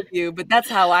at all with you, but that's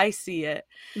how I see it.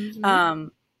 Mm-hmm.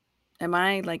 Am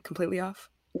I like completely off?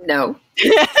 No,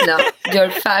 no,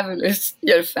 you're fabulous.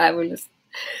 You're fabulous.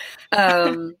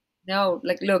 No,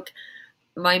 like, look,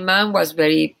 my mom was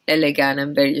very elegant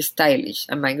and very stylish,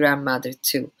 and my grandmother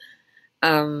too.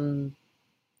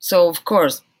 So of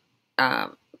course,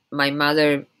 my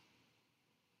mother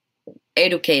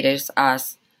educated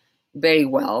us very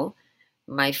well,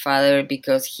 my father,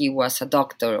 because he was a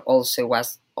doctor, also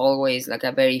was always like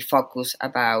a very focused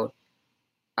about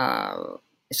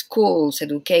schools,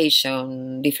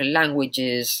 education, different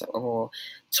languages, or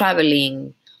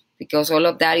traveling, because all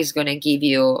of that is going to give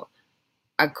you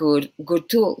a good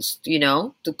tools,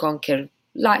 to conquer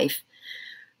life.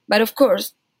 But of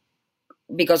course,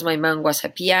 because my mom was a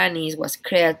pianist, was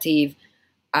creative,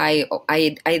 I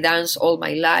dance all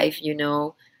my life,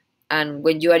 and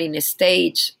when you are in a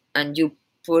stage and you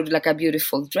put like a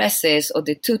beautiful dresses or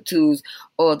the tutus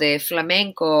or the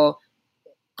flamenco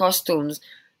costumes,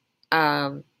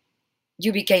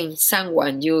 you became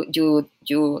someone. You're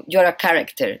a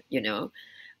character.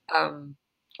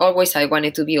 Always I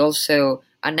wanted to be also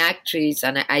an actress,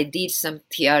 and I did some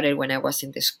theater when I was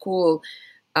in the school.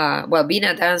 Being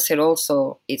a dancer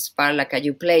also, it's part like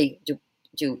you play.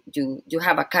 You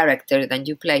have a character that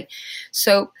you play.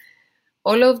 So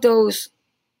all of those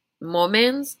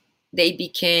moments, they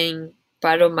became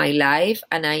part of my life,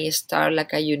 and I start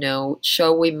like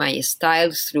showing my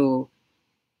style through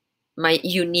my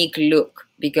unique look,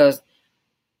 because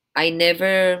I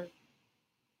never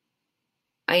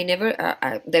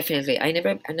definitely I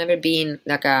never been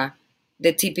like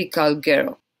the typical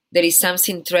girl. There is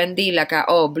something trendy like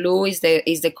blue is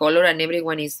the color and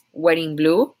everyone is wearing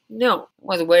blue. No, I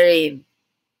was wearing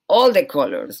all the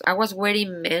colors. I was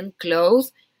wearing men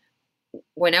clothes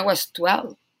when I was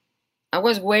 12. I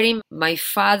was wearing my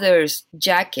father's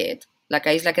jacket,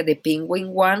 it's like the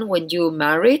penguin one when you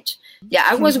married. Yeah,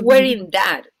 I was wearing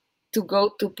that to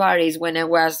go to Paris when I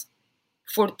was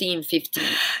 14, 15.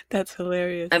 That's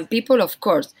hilarious. And people, of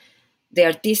course, the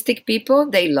artistic people,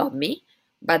 they love me,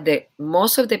 but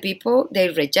most of the people, they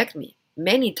reject me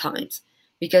many times,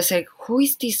 because like, who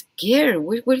is this girl?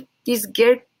 Where this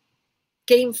girl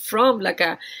came from?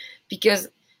 Because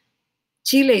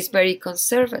Chile is very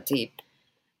conservative,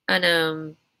 and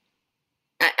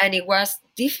it was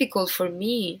difficult for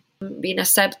me being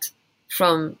accepted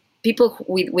from people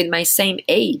with my same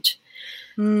age.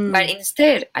 But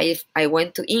instead, I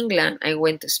went to England, I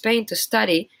went to Spain to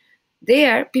study.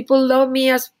 There, people love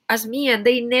me as me, and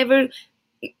they never,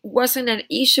 it wasn't an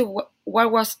issue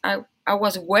what was I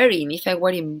was wearing, if I'm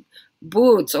wearing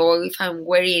boots or if I'm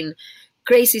wearing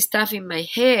crazy stuff in my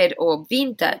head or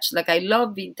vintage. Like I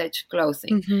love vintage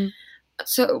clothing. Mm-hmm.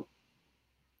 So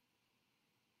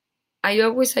I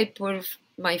put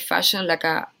my fashion like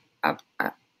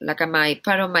my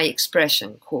part of my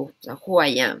expression, who I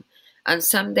am. And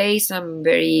some days I'm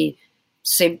very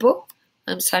simple,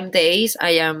 and some days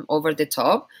I am over the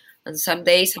top, and some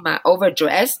days I'm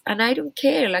overdressed, and I don't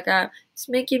care. It's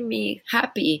making me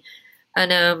happy,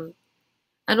 and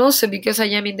also because I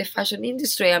am in the fashion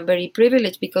industry, I'm very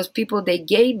privileged because people, they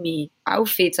gave me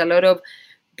outfits, a lot of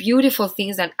beautiful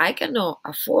things that I cannot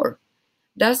afford.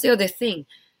 That's the other thing.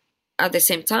 At the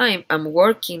same time, I'm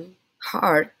working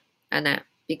hard, and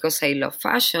because I love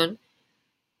fashion,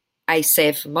 I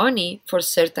save money for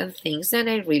certain things that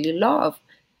I really love.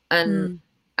 And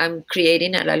I'm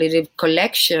creating a little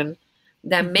collection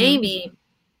that maybe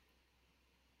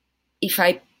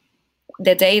the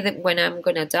day that when I'm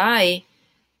going to die,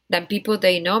 then people,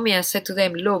 they know me. I said to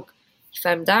them, look, if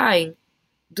I'm dying,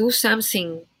 do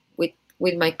something with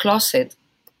my closet.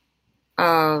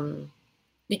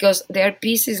 Because they are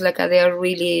pieces they are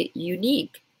really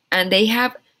unique, and they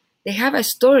have a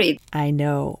story. I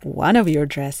know one of your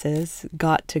dresses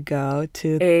got to go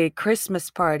to a Christmas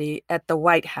party at the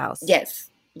White House. Yes.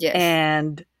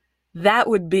 And that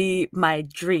would be my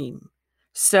dream.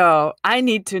 So I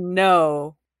need to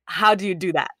know, how do you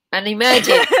do that? And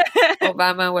imagine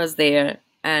Obama was there,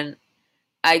 and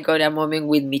I got a moment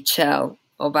with Michelle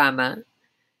Obama.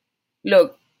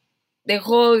 Look, the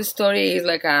whole story is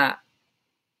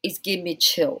it's giving me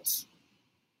chills,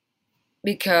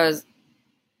 because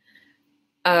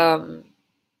long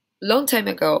time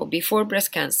ago, before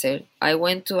breast cancer, I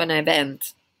went to an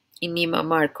event in Neiman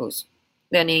Marcus.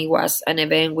 Then it was an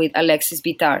event with Alexis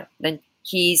Bittar. Then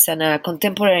he's a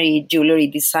contemporary jewelry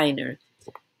designer,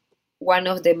 one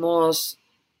of the most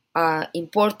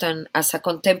important as a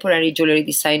contemporary jewelry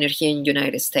designer here in the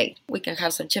United States. We can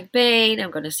have some champagne. I'm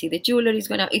gonna see the jewelry. It's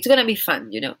gonna be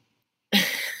fun,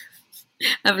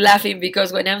 I'm laughing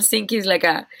because when I'm thinking,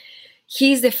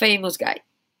 he's the famous guy.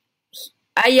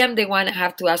 I am the one I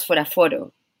have to ask for a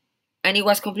photo. And it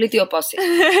was completely opposite.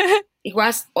 It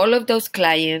was all of those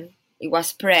clients, it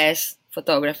was press,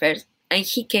 photographers, and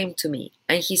he came to me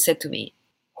and he said to me,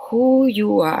 who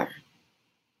you are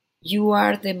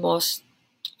the most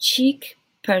chic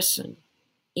person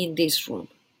in this room,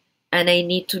 and I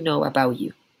need to know about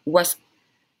you. It was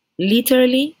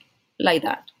literally like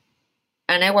that.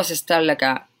 And I was still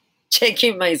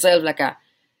checking myself like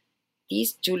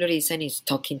this jewelry designer is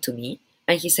talking to me.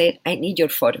 And he said, I need your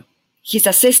photo. His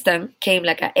assistant came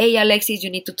like, hey, Alexis,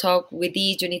 you need to talk with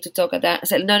this, you need to talk at that. I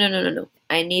said, no.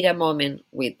 I need a moment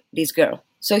with this girl.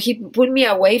 So he put me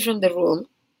away from the room.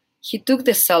 He took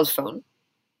the cell phone.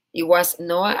 It was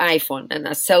no iPhone and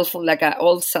a cell phone, like an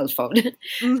old cell phone.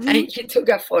 Mm-hmm. And he took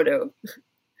a photo.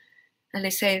 And I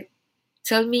said,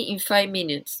 tell me in 5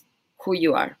 minutes who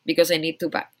you are, because I need to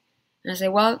back. And I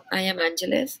said, well, I am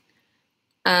Angeles.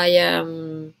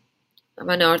 I'm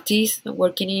an artist. I'm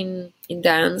working in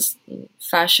dance, in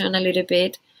fashion a little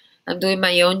bit. I'm doing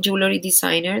my own jewelry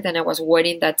designer that I was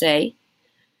wearing that day.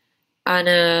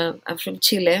 And I'm from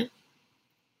Chile.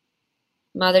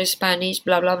 Mother Spanish,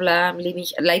 blah, blah, blah. I'm living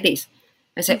like this.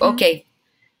 I said, okay,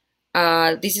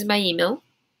 this is my email.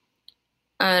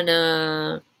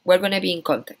 And we're going to be in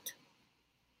contact.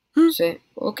 So,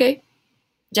 okay.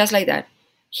 Just like that.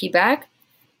 He back.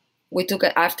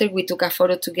 After we took a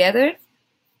photo together.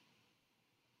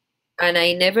 And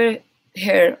I never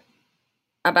heard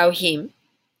about him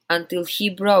until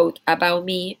he wrote about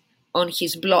me on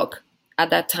his blog at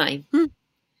that time.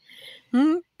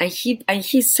 And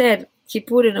he said, he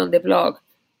put it on the blog,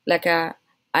 like I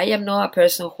am not a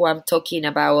person who I'm talking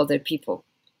about other people,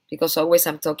 because always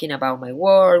I'm talking about my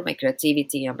work, my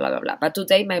creativity, and blah, blah, blah. But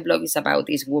today my blog is about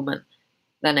this woman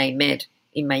that I met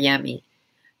in Miami.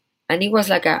 And it was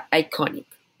like iconic.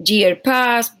 Year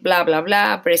passed, blah, blah,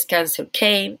 blah. Breast cancer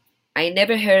came. I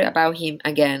never heard about him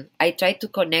again. I tried to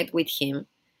connect with him.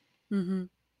 Mm-hmm.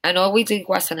 And always it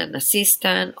was an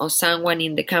assistant or someone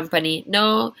in the company.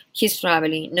 No, he's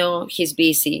traveling. No, he's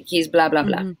busy. He's blah, blah,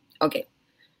 blah. Mm-hmm. Okay.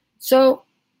 So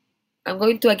I'm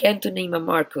going to Neiman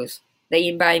Marcus. They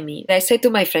invite me. I said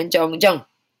to my friend, John,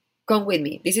 come with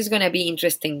me. This is going to be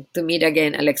interesting to meet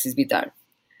again Alexis Bittar.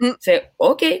 So,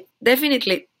 okay,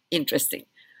 definitely interesting.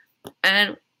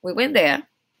 And we went there.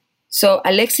 So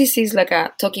Alexis is like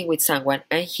talking with someone,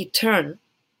 and he turned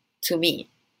to me.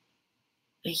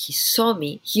 And he saw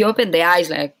me. He opened the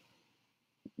eyes, like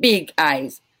big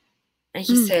eyes. And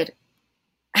he said,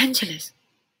 Angeles.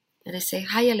 And I said,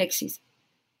 hi, Alexis.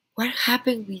 What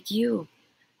happened with you?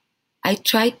 I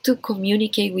tried to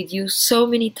communicate with you so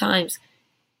many times.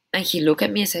 And he looked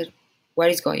at me and said, what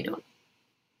is going on?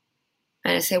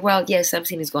 And I said, well, yes,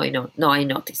 something is going on. No, I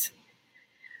noticed.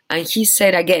 And he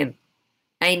said again,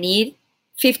 I need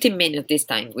 15 minutes this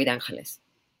time with Angeles.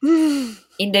 In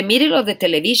the middle of the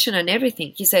television and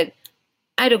everything, he said,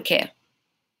 I don't care.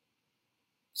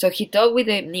 So he talked with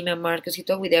the Neiman Marcus, he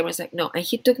talked with everyone, like, no, and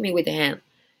he took me with the hand.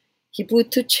 He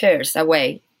put 2 chairs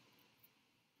away.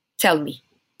 Tell me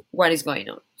what is going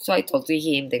on. So I told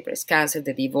him the breast cancer,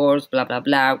 the divorce, blah, blah,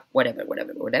 blah,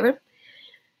 whatever.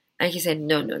 And he said,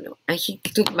 no. And he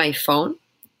took my phone.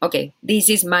 Okay, this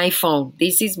is my phone.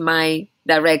 This is my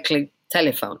directly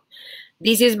telephone.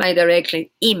 This is my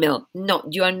directly email. No,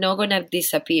 you are not going to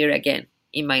disappear again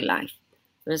in my life.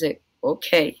 And I said,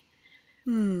 okay.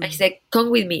 And he said, come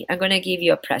with me. I'm going to give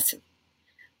you a present.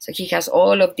 So he has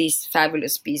all of these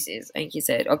fabulous pieces. And he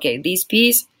said, okay, this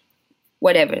piece,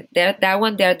 whatever. That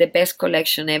one, they're the best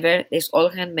collection ever. It's all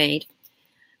handmade.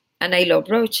 And I love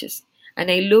brooches.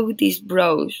 And I looked this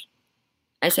brooch.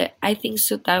 I said, I think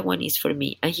so that one is for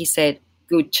me. And he said,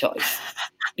 good choice.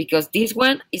 Because this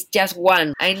one is just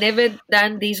one. I never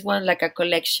done this one like a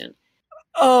collection.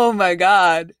 Oh my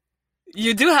God.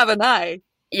 You do have an eye.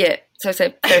 Yeah. So I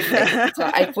said, perfect. So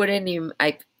I put it in,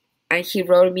 and he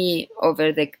wrote me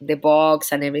over the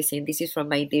box and everything. This is from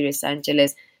my dearest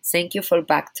Angeles. Thank you for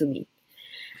back to me.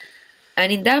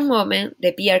 And in that moment,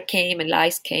 the PR came and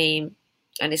lights came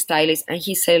and a stylist. And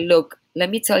he said, look, let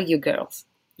me tell you girls,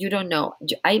 you don't know.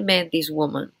 I met this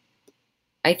woman,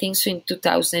 I think so in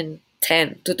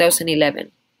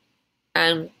 2011.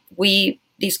 And we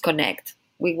disconnect.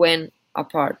 We went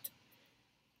apart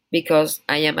because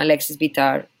I am Alexis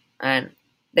Bittar and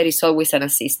there is always an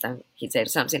assistant. He said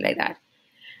something like that.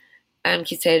 And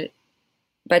he said,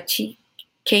 but she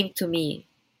came to me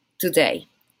today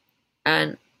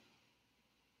and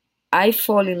I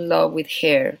fall in love with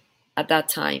her at that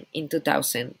time in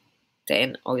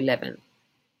 2010 or 11.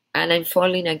 And I'm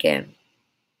falling again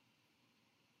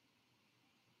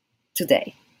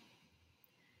today.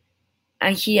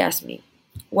 And he asked me,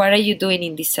 what are you doing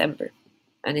in December?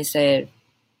 And I said,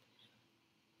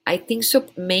 I think so.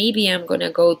 Maybe I'm going to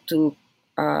go to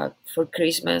for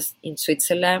Christmas in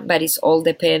Switzerland, but it's all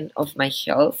depend of my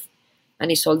health.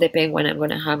 And it's all depend when I'm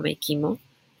going to have my chemo.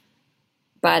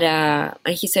 But,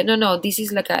 and he said, no, this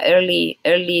is like a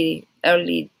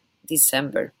early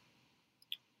December.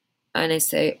 And I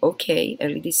say, okay,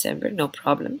 early December, no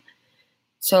problem.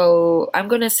 So I'm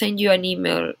going to send you an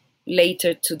email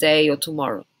later today or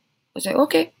tomorrow. I was like,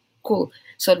 okay, cool.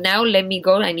 So now let me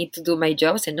go. I need to do my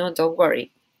job. I said, no, don't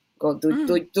worry. Go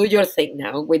do your thing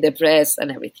now with the press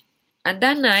and everything. And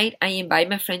that night, I invite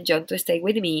my friend John to stay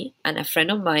with me, and a friend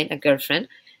of mine, a girlfriend,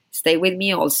 stay with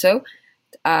me also.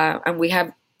 And we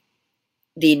have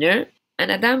dinner.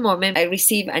 And at that moment, I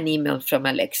received an email from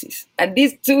Alexis. And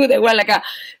these two, they were like,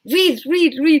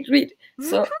 read.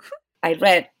 So I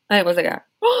read, and I was like,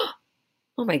 oh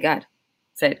my God.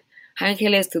 Said,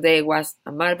 Angeles, today was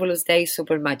a marvelous day,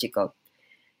 super magical.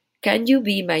 Can you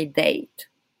be my date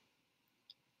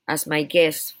as my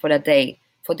guest for a day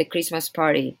for the Christmas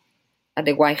party at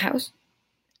the White House?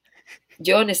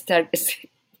 John started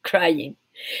crying.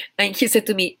 And he said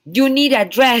to me, you need a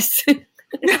dress.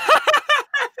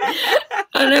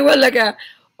 And I was like,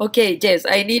 okay, yes,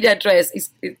 I need a dress.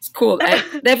 It's cool.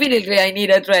 Definitely I need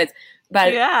a dress.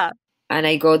 But Yeah. And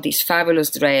I got this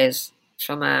fabulous dress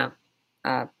from a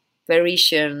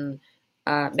Parisian,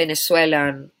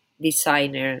 Venezuelan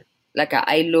designer.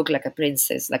 I look like a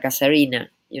princess, like a Serena,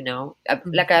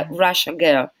 like a Russian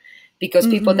girl. Because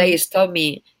people, they stopped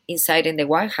me inside in the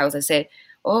White House and said,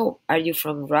 oh, are you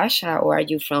from Russia or are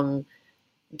you from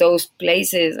those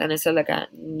places? And I said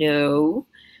no,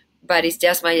 but it's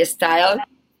just my style.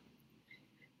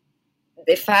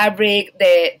 The fabric,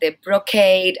 the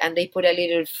brocade, and they put a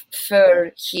little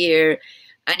fur here.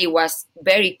 And it was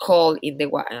very cold in the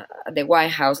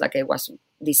White House, like it was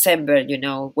December,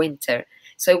 winter.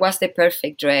 So it was the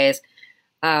perfect dress.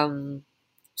 So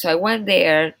I went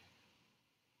there,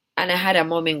 and I had a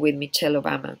moment with Michelle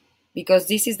Obama, because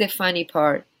this is the funny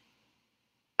part.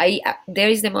 There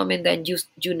is the moment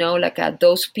that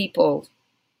those people,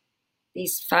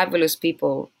 these fabulous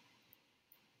people,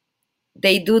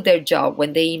 they do their job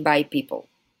when they invite people.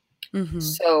 Mm-hmm.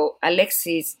 So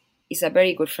Alexis is a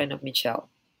very good friend of Michelle.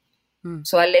 Mm.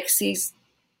 So Alexis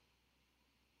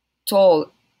told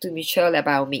to Michelle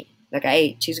about me,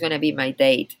 hey, she's going to be my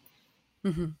date.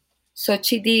 Mm-hmm. So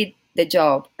she did the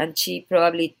job, and she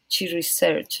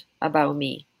researched about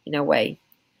me in a way.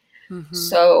 Mm-hmm.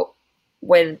 So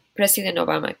when President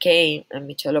Obama came and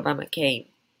Michelle Obama came,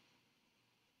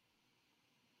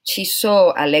 she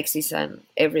saw Alexis and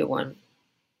everyone,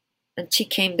 and she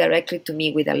came directly to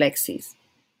me with Alexis,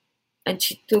 and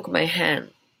she took my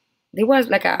hand. There was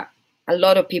a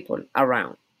lot of people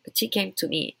around, but she came to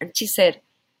me and she said,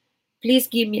 please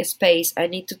give me a space. I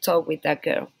need to talk with that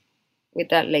girl, with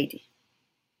that lady,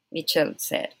 Michelle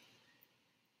said.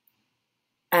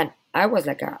 And I was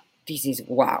like, this is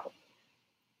wow.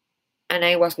 And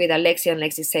I was with Alexis, and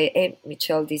Alexis said, hey,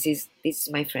 Michelle, this is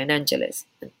my friend Angeles.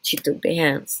 And she took my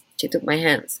hands,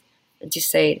 and she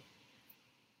said,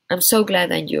 I'm so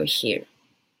glad that you're here,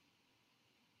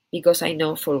 because I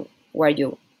know for what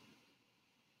you're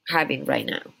having right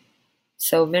now.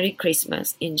 So Merry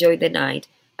Christmas, enjoy the night.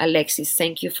 Alexis,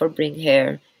 thank you for bringing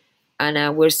her,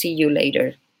 and we'll see you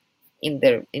later in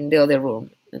the other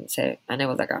room. And I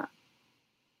was like,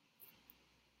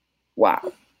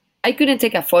 wow. I couldn't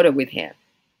take a photo with her,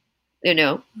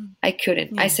 I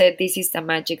couldn't. Yeah. I said, this is the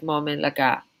magic moment,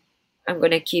 I'm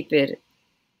going to keep it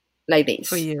like this.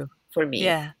 For you. For me.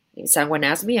 Yeah. If someone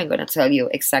asks me, I'm going to tell you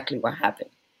exactly what happened.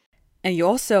 And you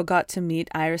also got to meet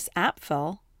Iris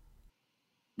Apfel.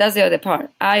 That's the other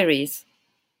part. Iris,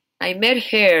 I met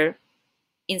her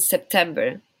in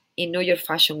September in New York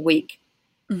Fashion Week.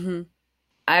 Mm-hmm.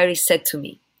 Iris said to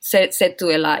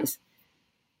Elise,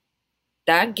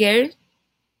 that girl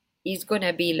is going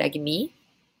to be like me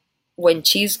when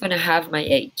she's going to have my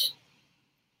age.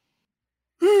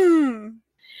 And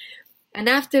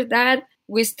after that,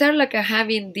 we start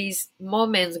having these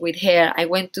moments with her. I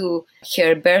went to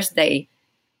her birthday,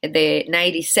 the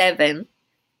 97,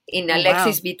 in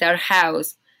Alexis Vitar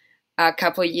house a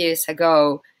couple years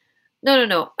ago.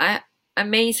 No.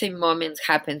 Amazing moments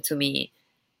happened to me.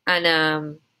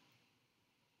 And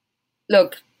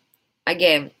look,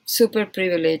 again, super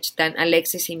privileged that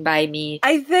Alexis invited me.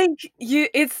 I think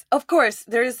it's, of course,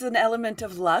 there is an element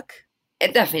of luck.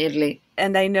 Definitely.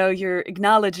 And I know you're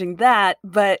acknowledging that,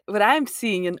 but what I'm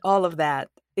seeing in all of that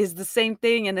is the same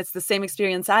thing, and it's the same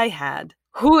experience I had.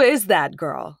 Who is that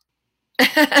girl?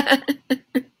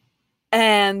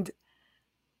 And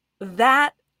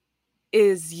that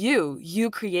is you. You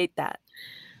create that.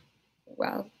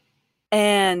 Wow.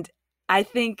 And I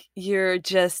think you're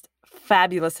just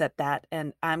fabulous at that,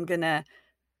 and I'm gonna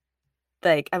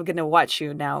watch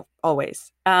you now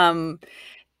always.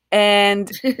 And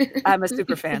I'm a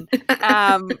super fan.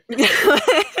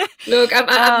 Look,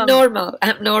 I'm normal.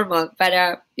 I'm normal,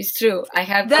 but it's true. I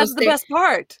have the best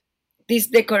part. These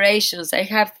decorations. I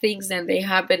have things and they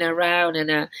happen around,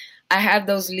 and I have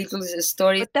those little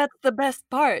stories. But that's the best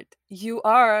part. You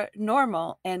are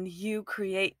normal and you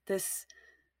create this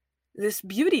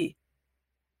beauty.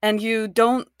 And you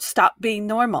don't stop being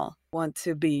normal, want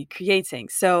to be creating.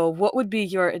 So what would be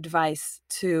your advice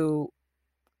to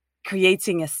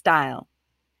creating a style?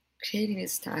 Creating a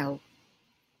style.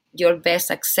 Your best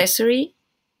accessory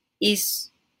is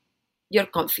your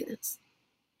confidence.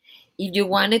 If you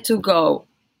wanted to go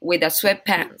with a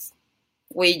sweatpants,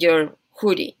 with your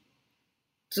hoodie,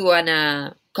 to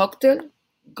a cocktail,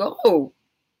 go.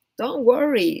 Don't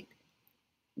worry.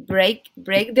 Break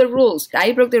the rules.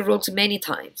 I broke the rules many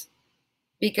times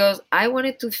because I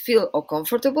wanted to feel or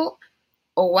comfortable,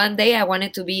 or one day I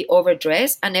wanted to be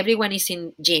overdressed and everyone is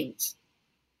in jeans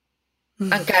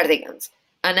and cardigans.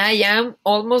 And I am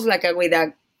almost like with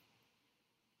a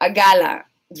gala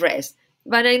dress.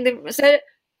 But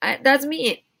that's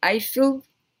me. I feel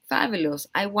fabulous.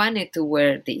 I wanted to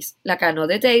wear this. Like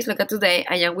another days, like today,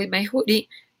 I am with my hoodie,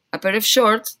 a pair of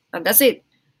shorts, and that's it.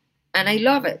 And I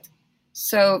love it.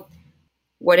 So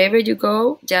wherever you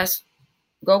go, just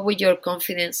go with your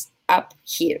confidence up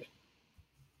here,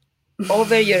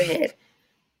 over your head,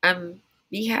 and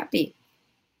be happy.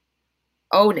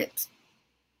 Own it.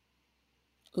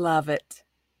 Love it.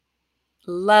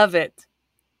 Love it.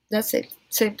 That's it.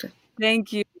 Simple.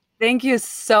 Thank you. Thank you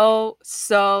so,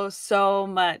 so, so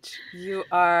much. You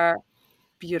are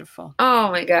beautiful.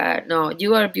 Oh my God. No,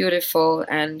 you are beautiful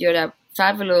and you're a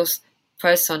fabulous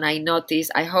person. I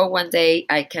noticed. I hope one day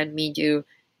I can meet you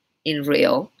in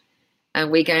real and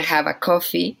we can have a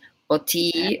coffee or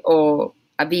tea or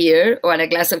a beer or a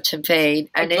glass of champagne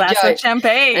and a glass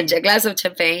of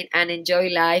champagne and enjoy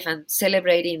life and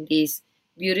celebrating this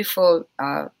beautiful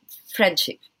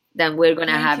friendship that we're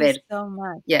gonna have it. So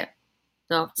much. Yeah.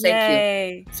 No,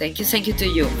 thank you. Thank you to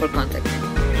you for contacting me.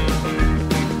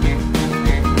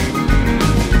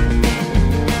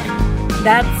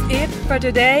 That's it for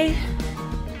today.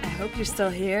 I hope you're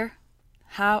still here.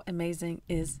 How amazing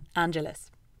is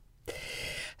Angeles?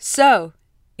 So,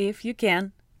 if you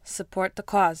can, support the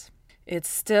cause. It's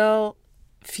still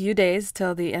a few days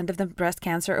till the end of the Breast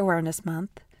Cancer Awareness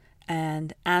Month,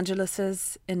 and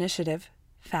Angeles's initiative,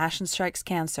 Fashion Strikes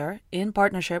Cancer, in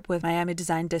partnership with Miami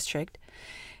Design District,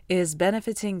 is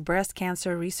benefiting Breast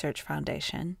Cancer Research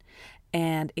Foundation.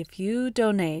 And if you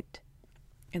donate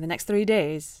in the next 3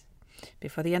 days,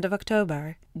 before the end of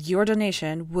October, your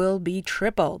donation will be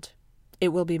tripled. It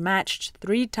will be matched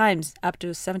 3 times up to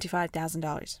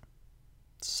 $75,000.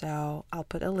 So I'll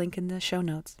put a link in the show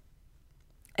notes.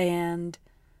 And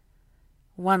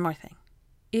one more thing.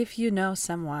 If you know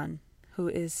someone who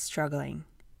is struggling,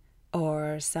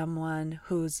 or someone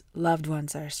whose loved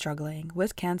ones are struggling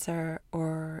with cancer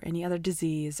or any other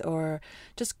disease, or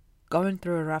just going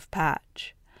through a rough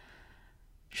patch,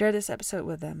 share this episode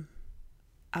with them.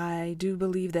 I do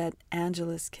believe that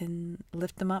Angeles can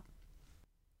lift them up.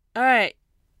 All right.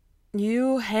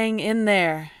 You hang in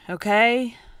there,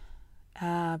 okay?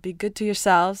 Be good to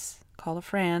yourselves. Call a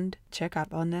friend. Check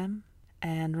up on them.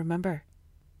 And remember,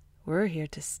 we're here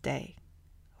to stay.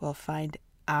 We'll find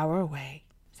our way.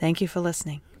 Thank you for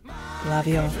listening. Love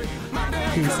you all.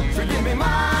 Peace. Give me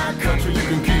my country, you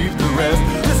can keep the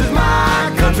rest. This is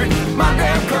my country, my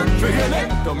damn country, and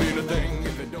it don't mean a thing.